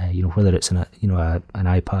 figures. Whether it's an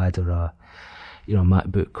iPad or a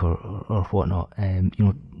MacBook or whatnot.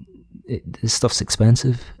 This stuff's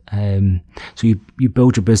expensive. So you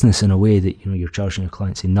build your business in a way that you're charging your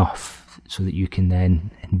clients enough so that you can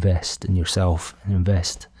then invest in yourself and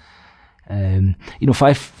invest.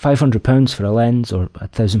 £500 for a lens or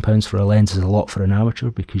 £1,000 for a lens is a lot for an amateur,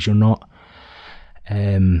 because you're not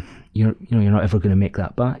you're not ever going to make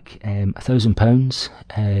that back.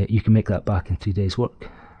 £1,000 you can make that back in 3 days' work.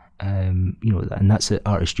 And that's at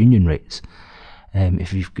artist union rates.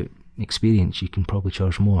 If you've got experience, you can probably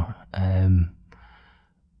charge more.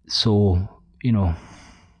 It's all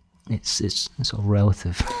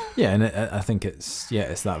relative. Yeah, and I think it's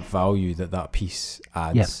that value that piece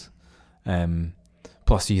adds. Yeah.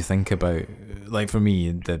 Plus, you think about, like for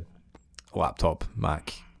me, the laptop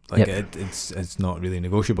Mac, it's not really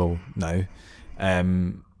negotiable now,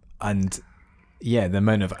 and the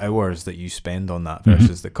amount of hours that you spend on that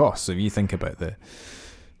versus the cost. So if you think about it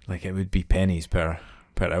would be pennies per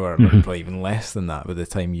hour, but probably even less than that by the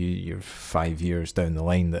time you're 5 years down the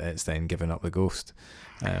line that it's then given up the ghost.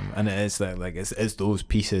 And it is that it's those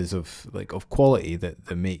pieces of quality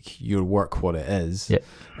that make your work what it is. Yeah.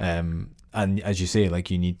 And as you say,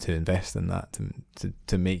 you need to invest in that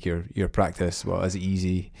to make your practice as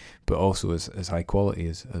easy, but also as high quality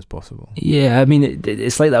as possible. Yeah,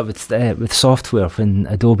 it's like that with software. When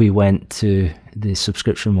Adobe went to the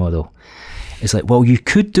subscription model, it's like, well, you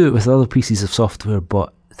could do it with other pieces of software,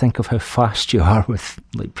 but think of how fast you are with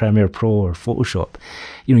Premiere Pro or Photoshop.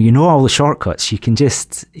 All the shortcuts. You can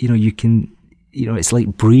just, it's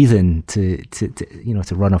like breathing to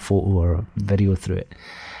run a photo or a video through it.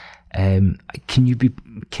 Do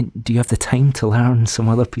you have the time to learn some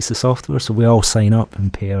other piece of software? So we all sign up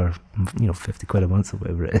and pay our, 50 quid a month or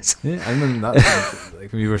whatever it is. Yeah, and then that's when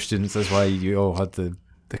we were students, that's why you all had the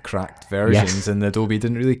cracked versions. Yes. And Adobe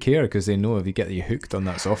didn't really care, because they know if you get you hooked on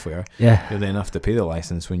that software, you'll then have to pay the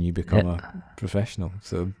license when you become a professional.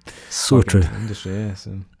 So true. Industry, yeah.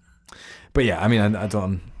 So, but yeah,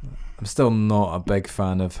 I'm still not a big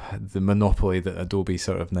fan of the monopoly that Adobe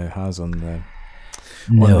sort of now has on the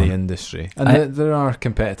industry. And there are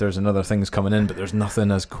competitors and other things coming in, but there's nothing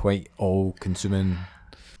as quite all consuming.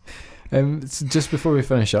 So just before we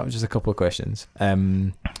finish up, just a couple of questions.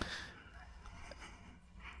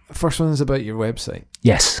 First one is about your website.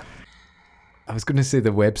 Yes. I was going to say the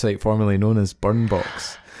website formerly known as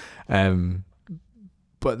Burnbox.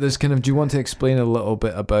 But there's do you want to explain a little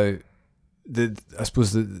bit about I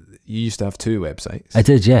suppose you used to have 2 websites. I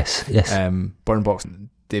did, yes. Burnbox,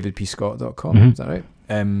 davidpscott.com, Mm-hmm. is that right?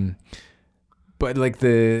 But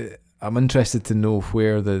I'm interested to know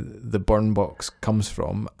where the Burnbox comes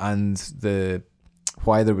from, and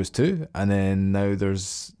why there was 2, and then now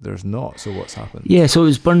there's not. So what's happened? Yeah, so it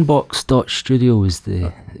was burnbox.studio was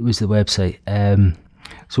the website.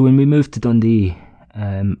 So when we moved to Dundee,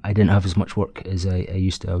 I didn't have as much work as I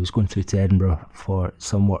used to. I was going through to Edinburgh for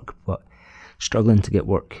some work, but struggling to get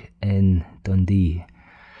work in Dundee.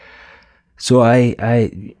 So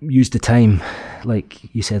I used the time, like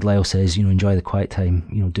you said, Lyle says, enjoy the quiet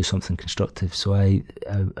time, do something constructive. So I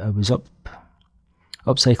was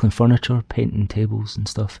upcycling furniture, painting tables and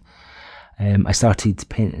stuff. I started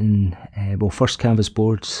painting, first canvas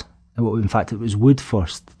boards. Well, in fact, it was wood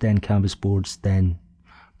first, then canvas boards, then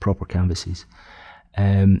proper canvases.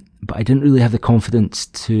 But I didn't really have the confidence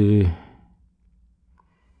to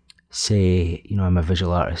say, I'm a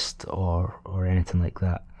visual artist or anything like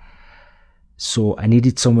that. So I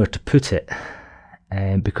needed somewhere to put it,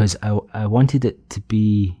 because I wanted it to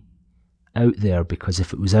be out there, because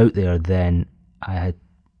if it was out there, then I had,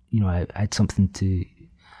 I had something to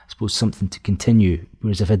continue.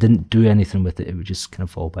 Whereas if I didn't do anything with it, it would just kind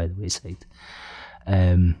of fall by the wayside.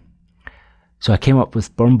 So I came up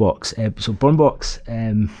with Burnbox. So Burnbox,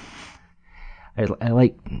 I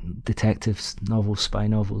like detectives, novels, spy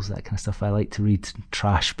novels, that kind of stuff. I like to read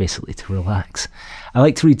trash, basically, to relax. I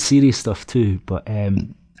like to read serious stuff too, but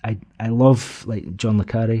I love like John le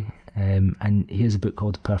Carre, and he has a book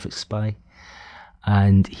called The Perfect Spy,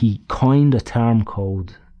 and he coined a term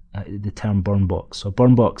called the term Burnbox. So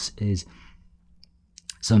Burnbox is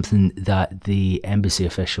something that the embassy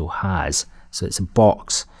official has. So it's a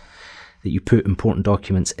box that you put important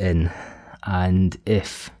documents in, and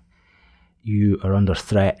if you are under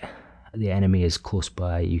threat, the enemy is close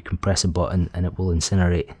by, you can press a button and it will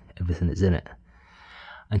incinerate everything that's in it.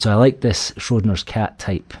 And so I like this Schrodinger's cat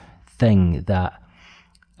type thing, that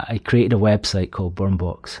I created a website called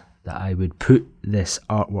Burnbox, that I would put this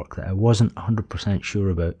artwork that I wasn't 100% sure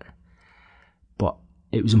about, but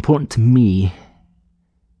it was important to me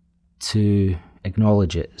to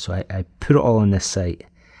acknowledge it. So I put it all on this site,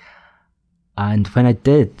 and when I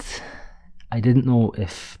did, I didn't know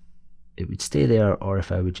if it would stay there or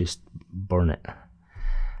if I would just burn it.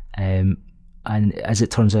 And as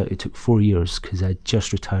it turns out, it took 4 years, because I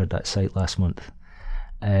just retired that site last month.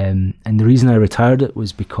 And the reason I retired it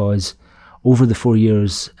was because over the 4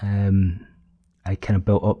 years, I kind of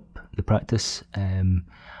built up the practice, and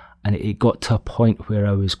it got to a point where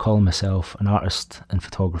I was calling myself an artist and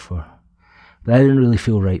photographer. But I didn't really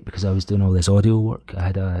feel right, because I was doing all this audio work. I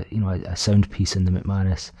had a sound piece in the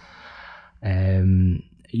McManus.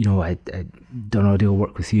 I'd done audio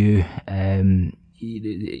work with you.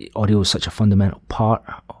 Audio is such a fundamental part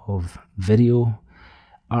of video.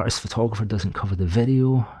 Artist photographer doesn't cover the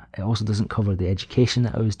video. It also doesn't cover the education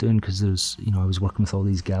that I was doing, because I was working with all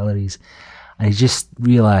these galleries. And I just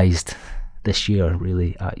realised this year,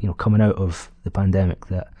 really, coming out of the pandemic,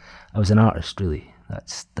 that I was an artist, really.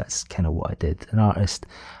 That's kind of what I did. An artist.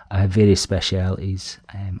 I have various specialities.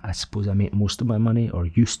 I suppose I make most of my money, or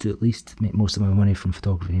used to at least make most of my money, from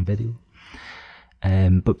photography and video.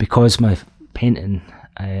 But because my painting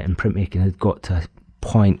and printmaking had got to a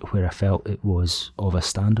point where I felt it was of a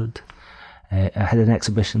standard, I had an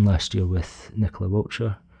exhibition last year with Nicola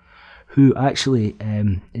Wiltshire, who actually,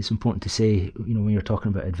 it's important to say, when you're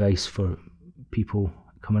talking about advice for people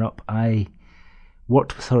coming up, I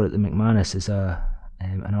worked with her at the McManus as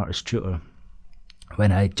an artist tutor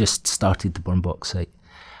when I just started the Burnbox site.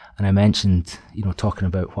 And I mentioned, talking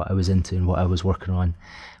about what I was into and what I was working on,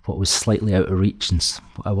 what was slightly out of reach and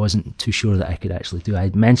what I wasn't too sure that I could actually do. I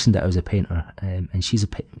had mentioned that I was a painter, and she's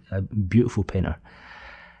a beautiful painter.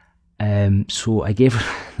 So I gave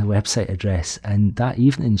her the website address, and that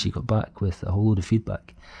evening she got back with a whole load of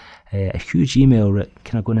feedback. A huge email,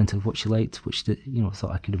 kind of going into what she liked, what she did,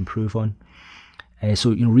 thought I could improve on.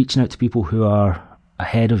 So reaching out to people who are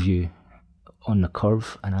ahead of you on the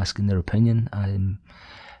curve and asking their opinion.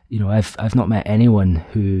 I've not met anyone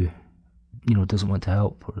who doesn't want to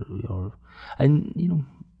help, or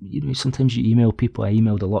sometimes you email people. I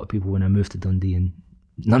emailed a lot of people when I moved to Dundee, and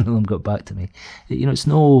none of them got back to me. It's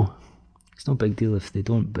no big deal if they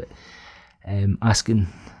don't, but asking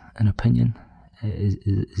an opinion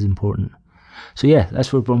is important. So yeah,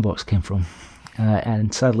 that's where Burnbox came from,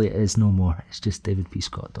 and sadly it is no more. It's just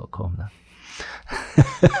davidpscott.com now.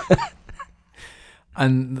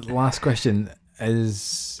 And the last question,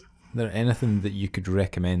 is there anything that you could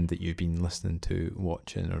recommend that you've been listening to,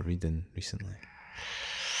 watching, or reading recently?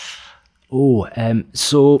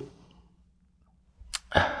 So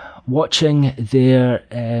watching there,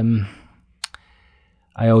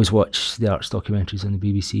 I always watch the arts documentaries on the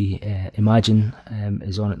BBC. Imagine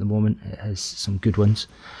is on at the moment. It has some good ones.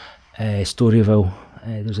 Storyville,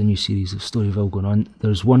 there's a new series of Storyville going on.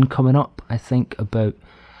 There's one coming up, I think, about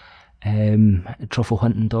truffle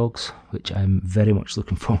hunting dogs, which I'm very much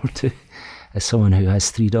looking forward to as someone who has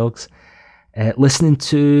 3 dogs. Listening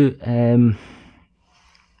to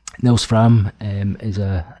Nils Fram is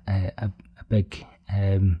a big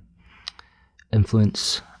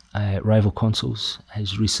influence. Rival Consoles,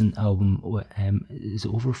 his recent album, is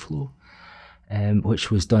it Overflow,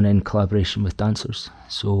 which was done in collaboration with dancers.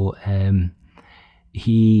 So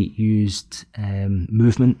he used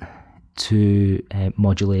movement to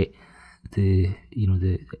modulate the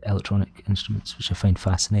electronic instruments, which I find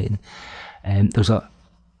fascinating. There's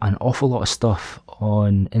an awful lot of stuff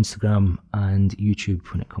on Instagram and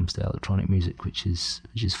YouTube when it comes to electronic music, which is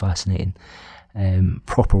fascinating.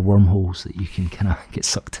 Proper wormholes that you can kind of get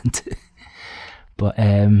sucked into. But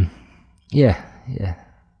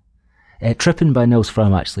Tripping by Nils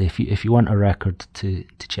Fram, actually, if you want a record to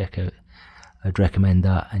check out, I'd recommend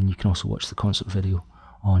that. And you can also watch the concert video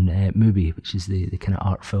on Mubi, which is the kind of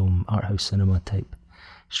art house cinema type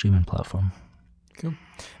streaming platform. Cool.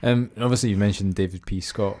 Obviously you mentioned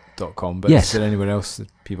davidpscott.com, but yes. Is there anywhere else that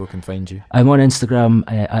people can find you? I'm on Instagram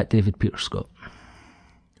at David Peter Scott.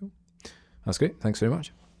 Cool. That's great. Thanks very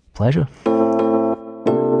much. Pleasure.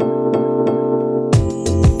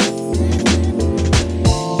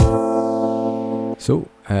 So,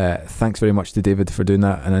 thanks very much to David for doing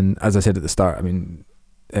that. And then, as I said at the start, I mean,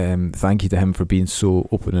 thank you to him for being so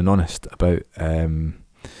open and honest about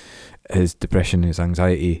his depression, his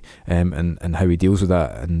anxiety, and how he deals with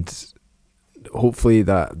that. And hopefully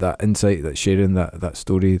that insight, that sharing, that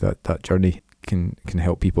story, that journey can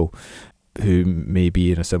help people who may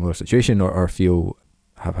be in a similar situation or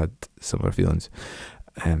have had similar feelings.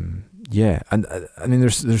 And I mean,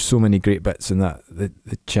 there's so many great bits in that the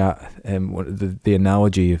chat, the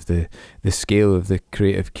analogy of the scale of the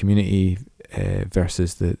creative community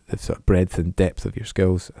versus the sort of breadth and depth of your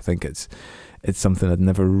skills. I think it's something I'd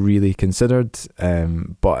never really considered,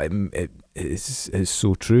 but it is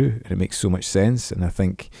so true and it makes so much sense. And I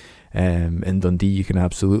think in Dundee you can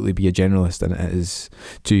absolutely be a generalist, and it is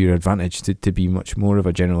to your advantage to be much more of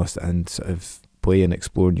a generalist and sort of play and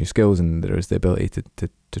explore new skills, and there is the ability to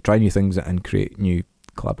try new things and create new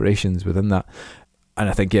collaborations within that. And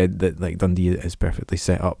I think that like Dundee is perfectly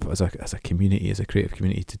set up as a community, as a creative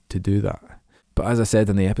community to do that. But as I said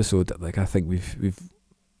in the episode, like I think we've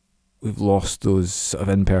lost those sort of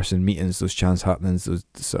in-person meetings, those chance happenings, those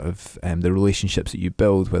sort of the relationships that you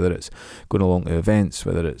build, whether it's going along to events,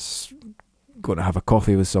 whether it's going to have a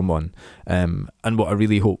coffee with someone, and what I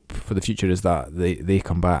really hope for the future is that they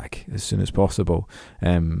come back as soon as possible,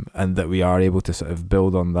 and that we are able to sort of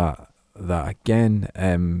build on that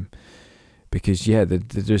again, because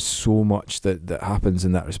there's so much that happens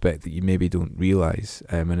in that respect that you maybe don't realise,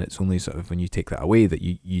 and it's only sort of when you take that away that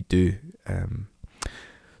you do.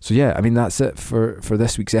 So yeah, I mean that's it for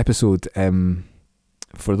this week's episode.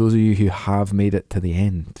 For those of you who have made it to the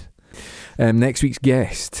end, next week's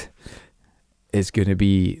guest is going to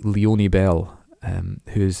be Leonie Bell,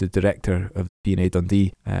 who is the director of B&A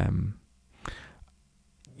Dundee. A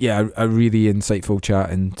really insightful chat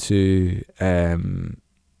into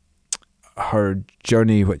her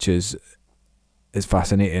journey, which is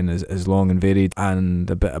fascinating, is long and varied, and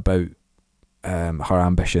a bit about her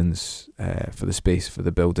ambitions for the space, for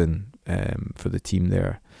the building, for the team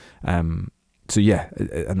there. So yeah,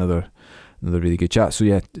 another really good chat. So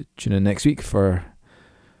yeah, tune in next week for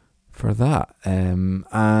that.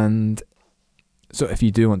 And so if you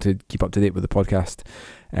do want to keep up to date with the podcast,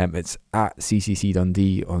 it's at CCC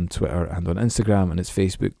Dundee on Twitter and on Instagram, and it's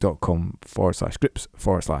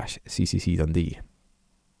facebook.com/groups/CCC Dundee.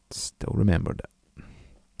 Still remembered it.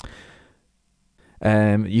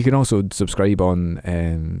 You can also subscribe on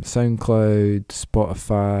SoundCloud,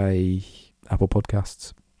 Spotify, Apple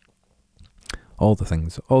Podcasts, all the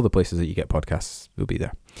things, all the places that you get podcasts will be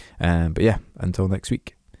there. But yeah, until next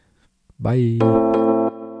week. Bye.